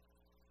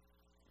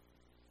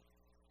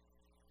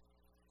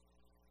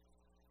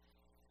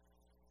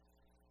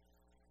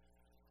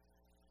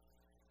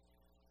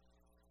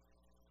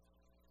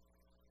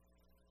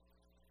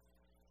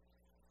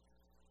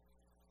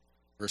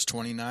 Verse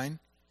 29.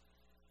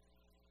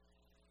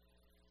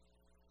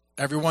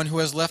 Everyone who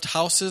has left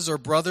houses or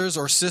brothers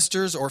or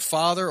sisters or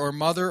father or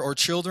mother or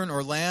children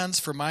or lands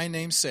for my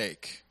name's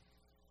sake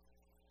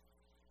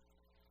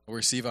will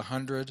receive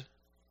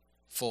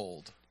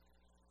 100-fold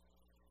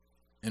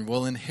and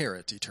will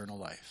inherit eternal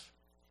life.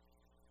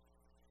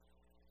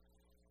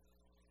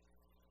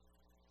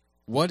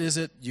 What is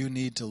it you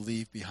need to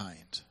leave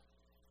behind?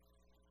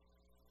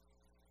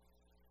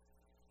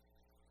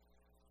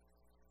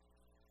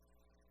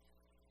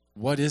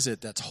 What is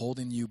it that's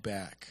holding you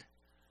back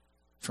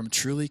from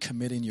truly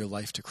committing your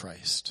life to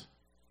Christ?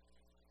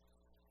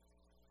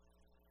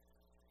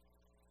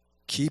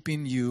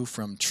 Keeping you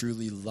from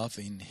truly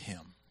loving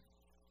him.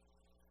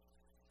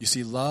 You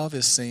see, love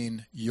is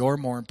saying, you're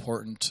more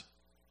important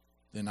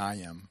than I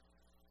am.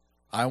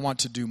 I want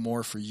to do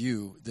more for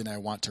you than I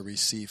want to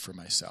receive for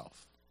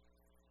myself.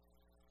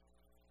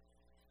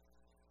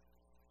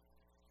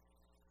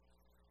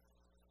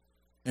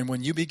 And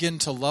when you begin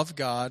to love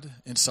God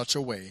in such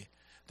a way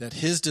that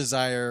his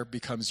desire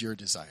becomes your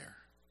desire,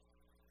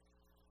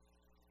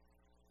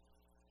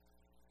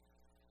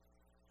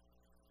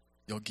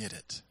 you'll get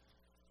it.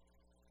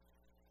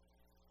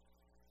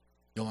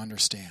 You'll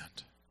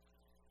understand.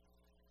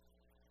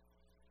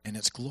 And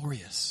it's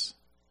glorious.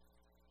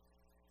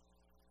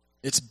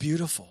 It's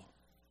beautiful.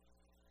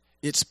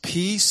 It's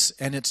peace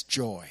and it's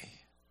joy.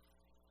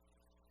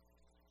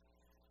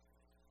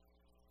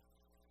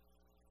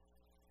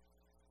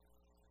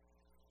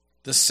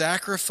 The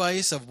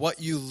sacrifice of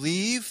what you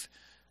leave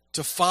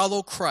to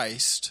follow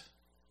Christ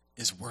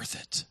is worth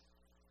it.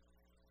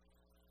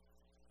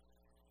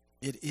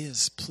 It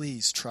is.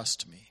 Please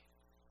trust me.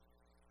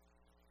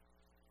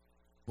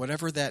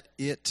 Whatever that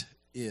it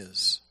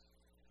is,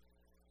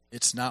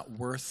 it's not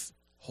worth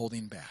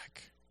holding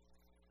back.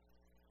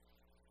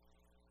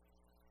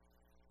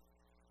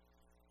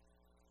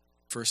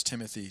 1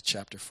 Timothy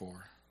chapter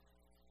 4.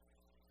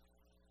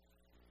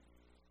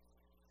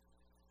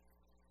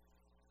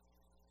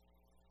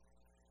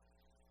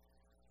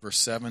 Verse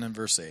 7 and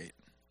verse 8.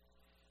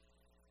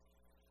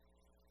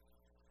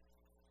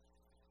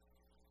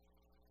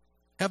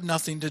 have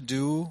nothing to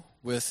do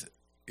with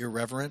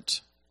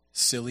irreverent,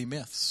 silly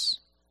myths.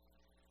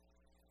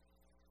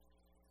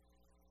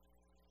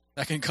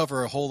 That can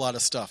cover a whole lot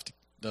of stuff,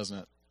 doesn't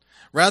it?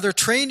 Rather,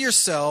 train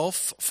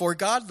yourself for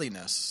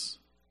godliness.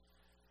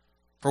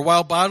 For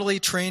while bodily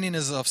training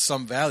is of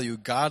some value,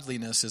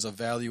 godliness is of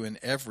value in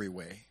every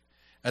way,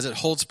 as it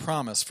holds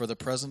promise for the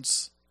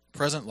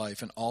present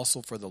life and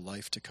also for the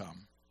life to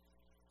come.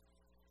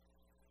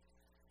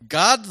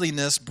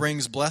 Godliness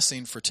brings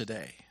blessing for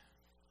today.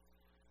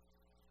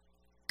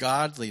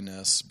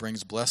 Godliness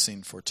brings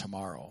blessing for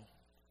tomorrow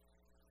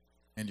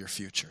and your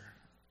future.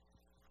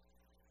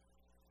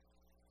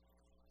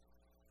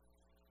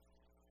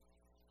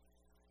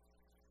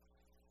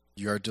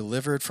 You are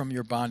delivered from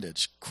your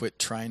bondage. Quit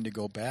trying to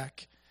go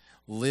back.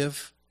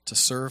 Live to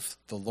serve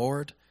the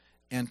Lord.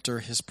 Enter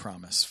his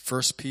promise.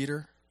 1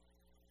 Peter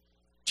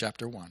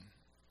chapter 1.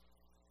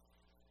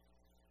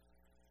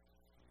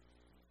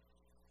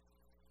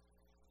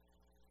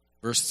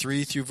 Verse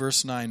 3 through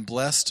verse 9.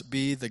 Blessed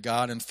be the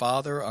God and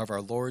Father of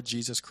our Lord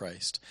Jesus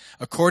Christ.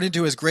 According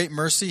to his great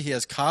mercy, he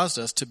has caused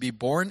us to be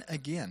born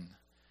again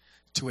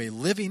to a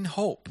living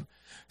hope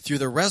through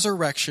the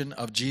resurrection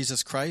of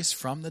Jesus Christ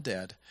from the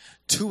dead,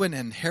 to an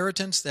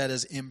inheritance that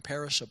is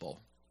imperishable,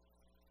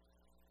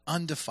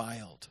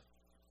 undefiled,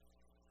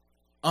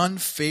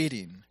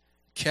 unfading,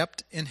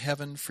 kept in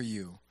heaven for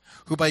you,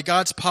 who by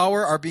God's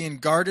power are being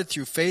guarded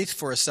through faith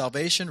for a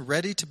salvation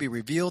ready to be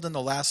revealed in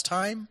the last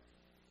time.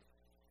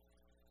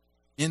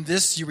 In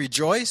this you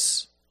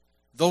rejoice,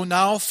 though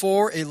now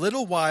for a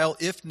little while,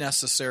 if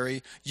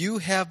necessary, you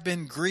have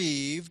been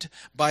grieved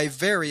by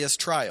various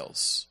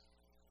trials,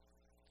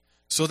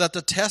 so that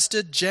the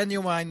tested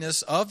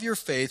genuineness of your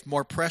faith,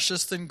 more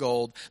precious than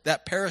gold,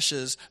 that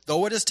perishes,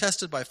 though it is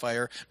tested by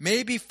fire,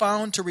 may be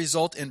found to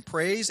result in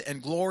praise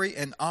and glory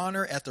and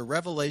honor at the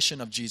revelation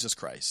of Jesus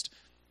Christ.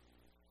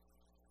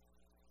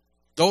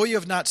 Though you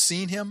have not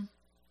seen him,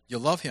 you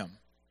love him.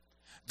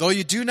 Though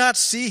you do not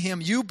see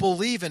him, you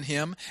believe in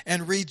him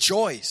and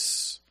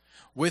rejoice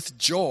with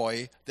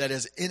joy that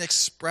is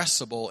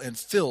inexpressible and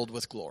filled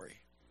with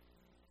glory,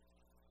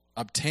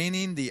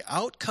 obtaining the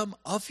outcome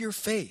of your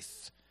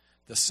faith,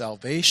 the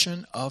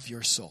salvation of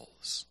your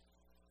souls.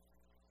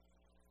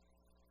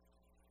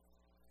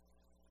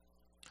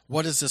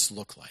 What does this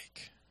look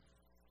like?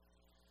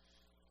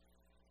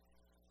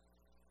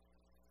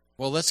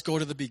 Well, let's go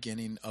to the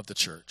beginning of the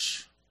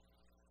church.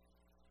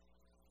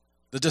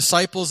 The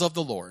disciples of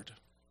the Lord.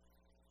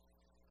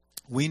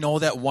 We know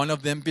that one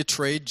of them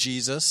betrayed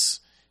Jesus.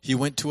 He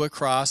went to a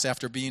cross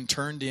after being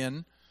turned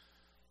in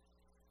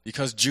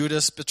because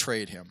Judas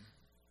betrayed him.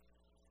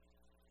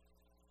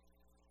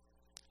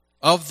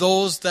 Of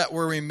those that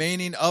were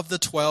remaining of the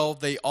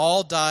 12, they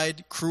all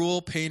died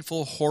cruel,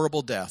 painful,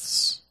 horrible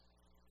deaths,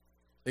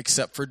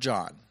 except for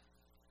John.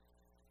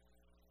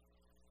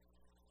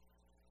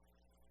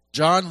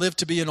 John lived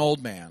to be an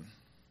old man.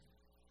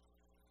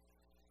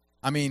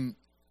 I mean,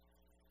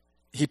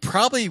 he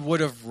probably would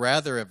have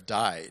rather have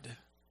died,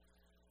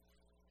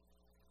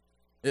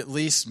 at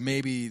least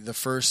maybe the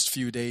first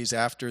few days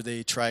after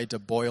they tried to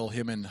boil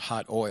him in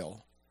hot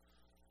oil.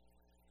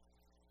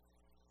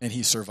 And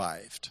he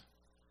survived.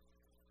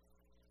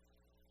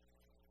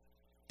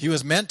 He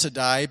was meant to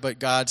die, but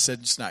God said,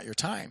 it's not your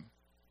time.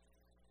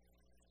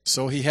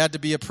 So he had to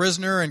be a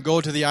prisoner and go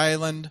to the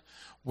island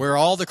where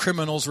all the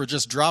criminals were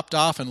just dropped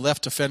off and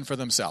left to fend for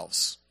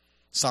themselves.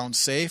 Sounds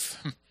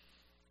safe?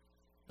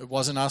 It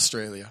wasn't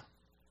Australia.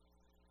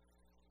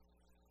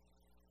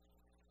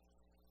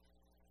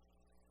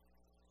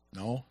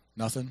 No,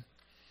 nothing.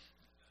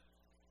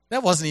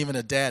 That wasn't even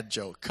a dad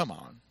joke. Come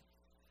on.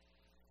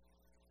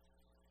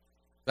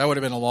 That would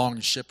have been a long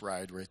ship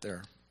ride right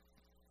there.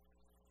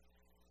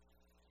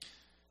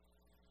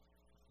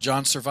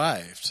 John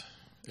survived.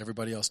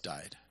 Everybody else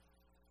died.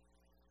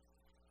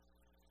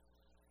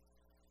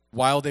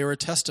 While they were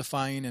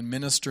testifying and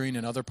ministering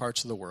in other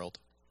parts of the world.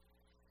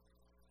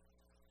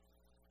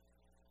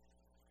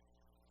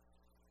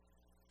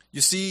 You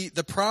see,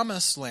 the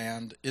promised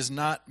land is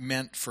not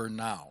meant for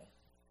now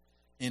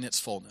in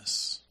its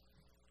fullness.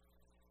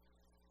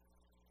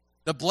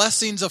 The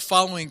blessings of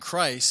following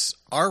Christ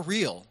are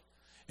real,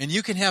 and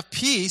you can have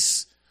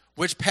peace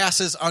which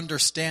passes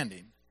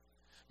understanding.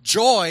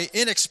 Joy,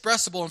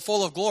 inexpressible and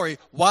full of glory,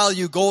 while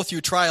you go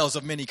through trials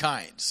of many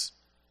kinds.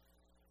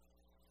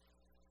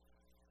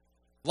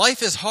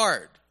 Life is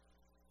hard.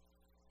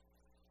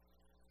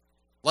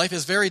 Life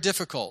is very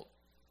difficult.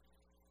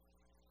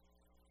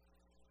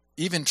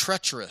 Even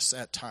treacherous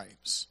at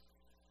times.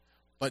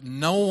 But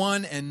no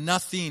one and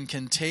nothing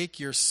can take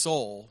your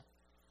soul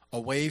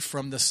away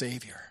from the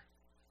Savior.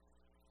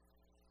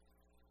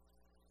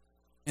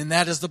 And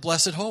that is the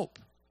blessed hope.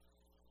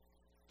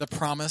 The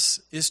promise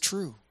is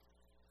true.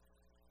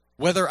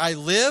 Whether I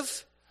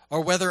live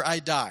or whether I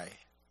die,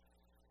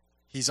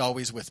 he's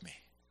always with me.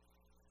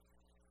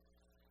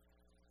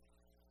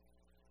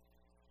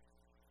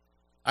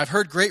 I've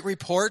heard great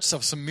reports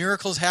of some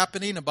miracles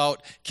happening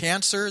about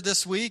cancer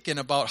this week and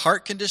about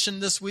heart condition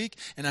this week,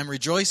 and I'm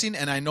rejoicing,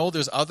 and I know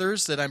there's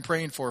others that I'm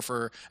praying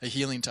for a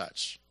healing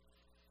touch.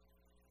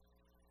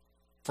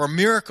 for a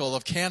miracle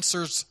of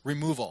cancer's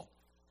removal.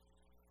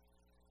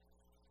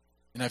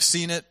 And I've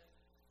seen it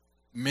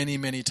many,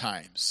 many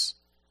times.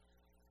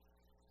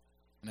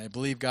 And I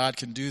believe God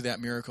can do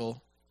that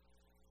miracle.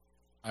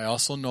 I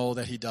also know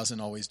that he doesn't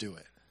always do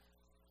it.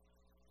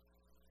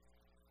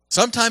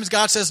 Sometimes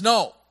God says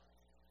no.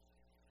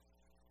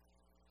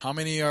 How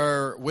many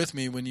are with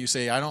me when you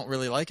say, I don't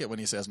really like it when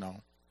he says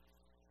no?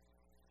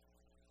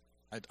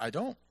 I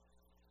don't.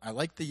 I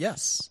like the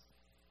yes.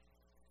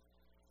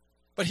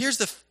 But here's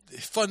the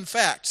fun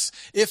facts.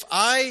 If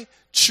I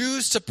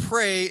choose to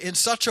pray in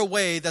such a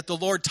way that the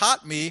Lord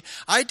taught me,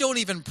 I don't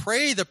even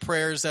pray the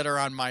prayers that are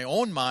on my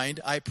own mind.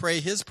 I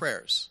pray his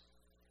prayers.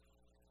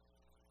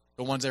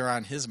 The ones that are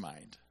on his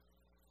mind.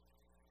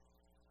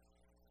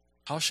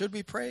 How should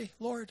we pray,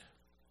 Lord?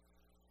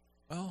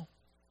 Well,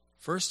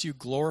 first you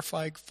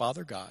glorify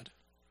Father God,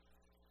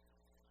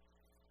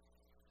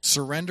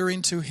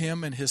 surrendering to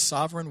him and his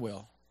sovereign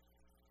will,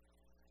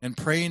 and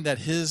praying that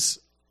his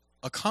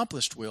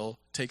accomplished will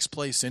takes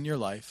place in your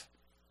life.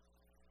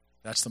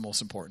 That's the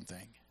most important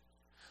thing.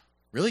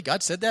 Really?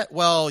 God said that?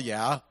 Well,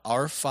 yeah.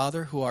 Our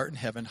Father who art in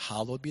heaven,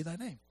 hallowed be thy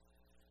name.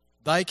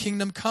 Thy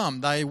kingdom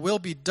come, thy will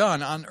be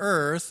done on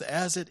earth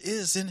as it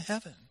is in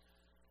heaven.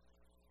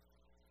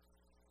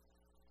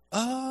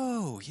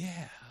 Oh,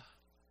 yeah.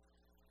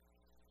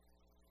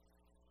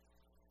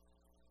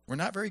 We're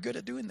not very good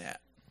at doing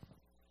that.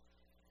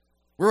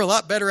 We're a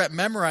lot better at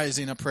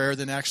memorizing a prayer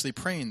than actually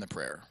praying the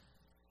prayer.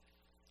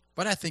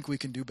 But I think we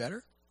can do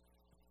better.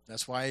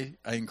 That's why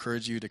I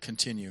encourage you to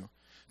continue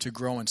to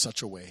grow in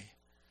such a way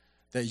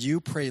that you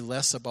pray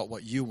less about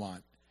what you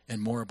want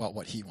and more about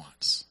what he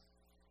wants.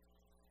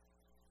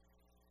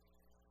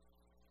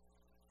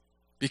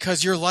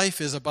 Because your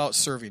life is about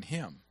serving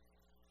him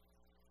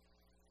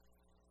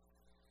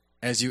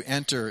as you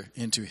enter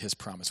into his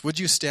promise. Would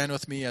you stand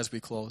with me as we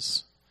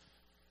close?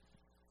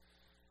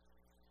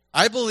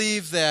 I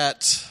believe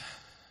that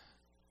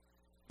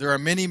there are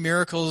many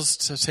miracles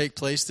to take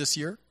place this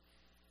year.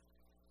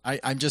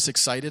 I'm just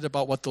excited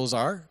about what those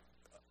are.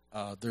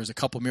 There's a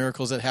couple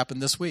miracles that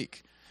happened this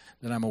week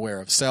that I'm aware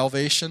of.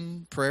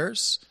 Salvation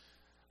prayers.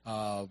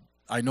 I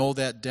know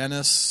that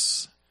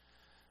Dennis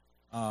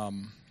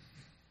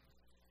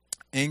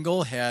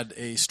Engel had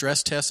a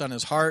stress test on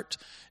his heart.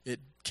 It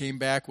came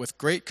back with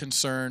great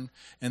concern,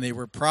 and they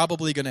were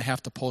probably going to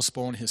have to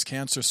postpone his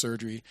cancer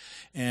surgery.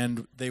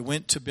 And they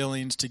went to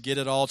Billings to get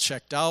it all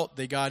checked out.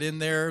 They got in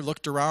there,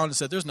 looked around, and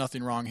said, there's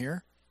nothing wrong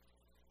here.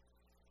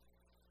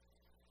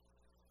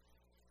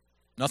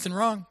 Nothing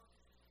wrong.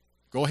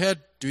 Go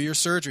ahead, do your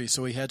surgery.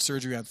 So he had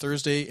surgery on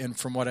Thursday, and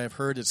from what I've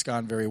heard, it's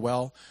gone very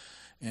well,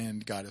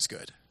 and God is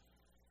good.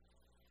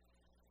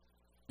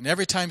 And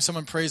every time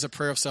someone prays a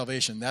prayer of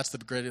salvation, that's the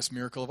greatest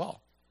miracle of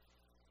all.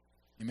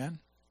 Amen?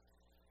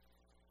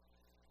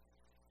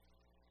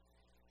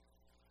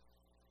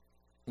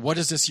 What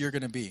is this year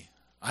going to be?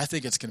 I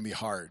think it's going to be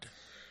hard.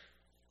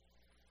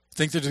 I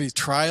think there's going to be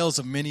trials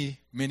of many,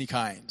 many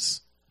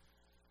kinds.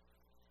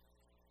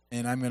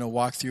 And I'm going to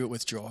walk through it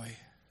with joy,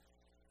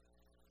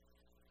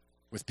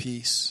 with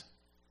peace.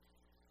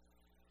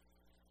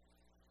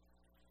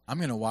 I'm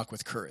going to walk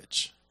with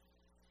courage.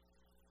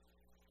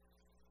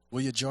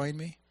 Will you join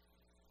me?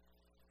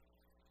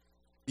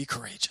 Be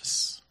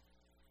courageous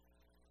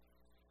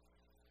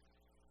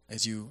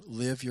as you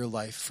live your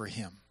life for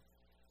him.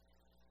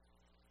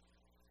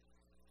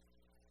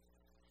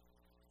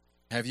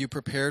 Have you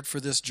prepared for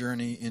this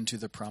journey into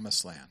the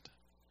promised land?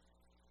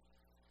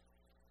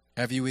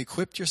 Have you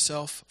equipped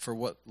yourself for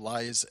what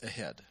lies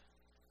ahead?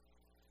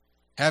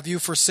 Have you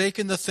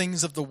forsaken the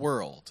things of the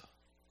world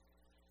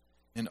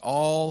and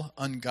all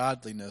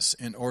ungodliness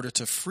in order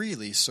to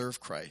freely serve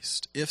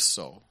Christ? If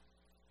so,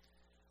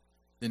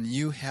 then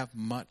you have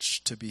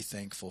much to be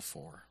thankful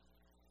for.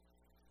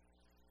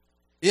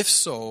 If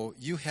so,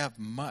 you have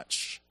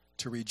much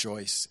to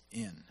rejoice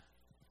in.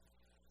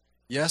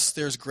 Yes,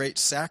 there's great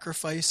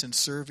sacrifice in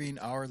serving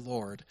our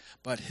Lord,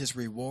 but his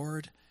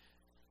reward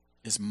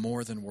is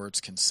more than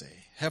words can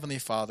say. Heavenly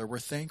Father, we're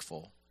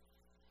thankful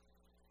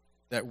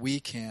that we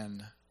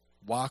can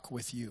walk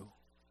with you,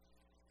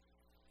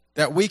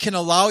 that we can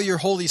allow your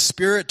Holy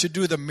Spirit to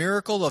do the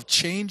miracle of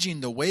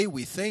changing the way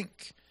we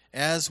think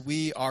as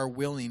we are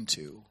willing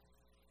to,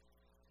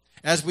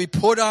 as we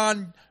put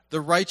on the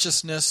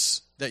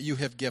righteousness that you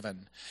have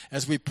given,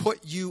 as we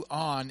put you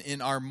on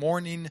in our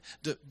morning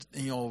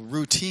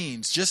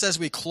routines. Just as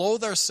we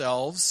clothe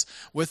ourselves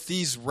with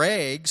these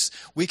rags,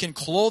 we can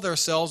clothe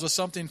ourselves with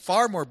something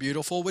far more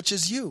beautiful, which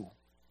is you.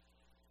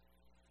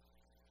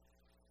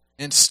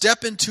 And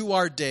step into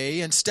our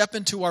day and step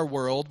into our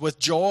world with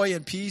joy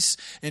and peace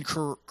and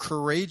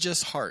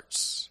courageous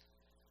hearts.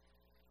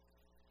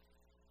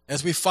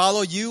 As we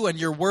follow you and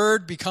your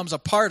word becomes a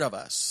part of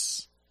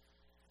us.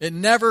 It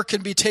never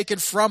can be taken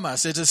from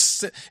us. It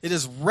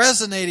is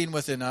resonating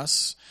within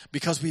us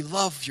because we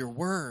love your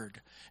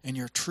word and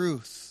your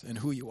truth and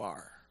who you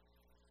are.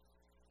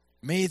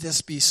 May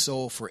this be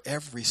so for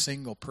every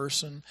single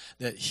person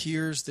that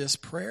hears this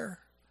prayer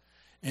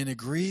and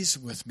agrees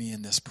with me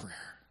in this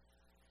prayer.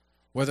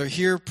 Whether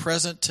here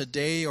present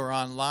today or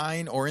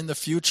online or in the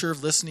future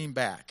listening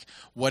back,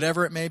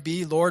 whatever it may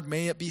be, Lord,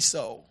 may it be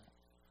so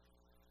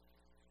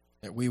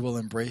that we will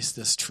embrace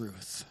this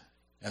truth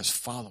as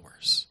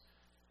followers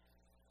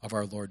of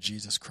our Lord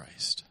Jesus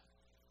Christ.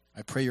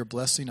 I pray your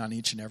blessing on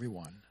each and every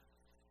one,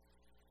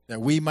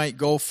 that we might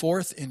go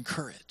forth in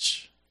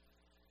courage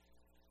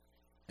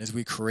as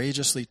we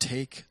courageously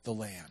take the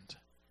land.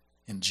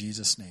 In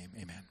Jesus' name,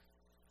 amen.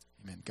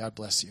 Amen. God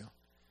bless you.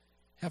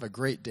 Have a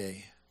great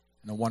day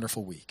and a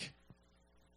wonderful week.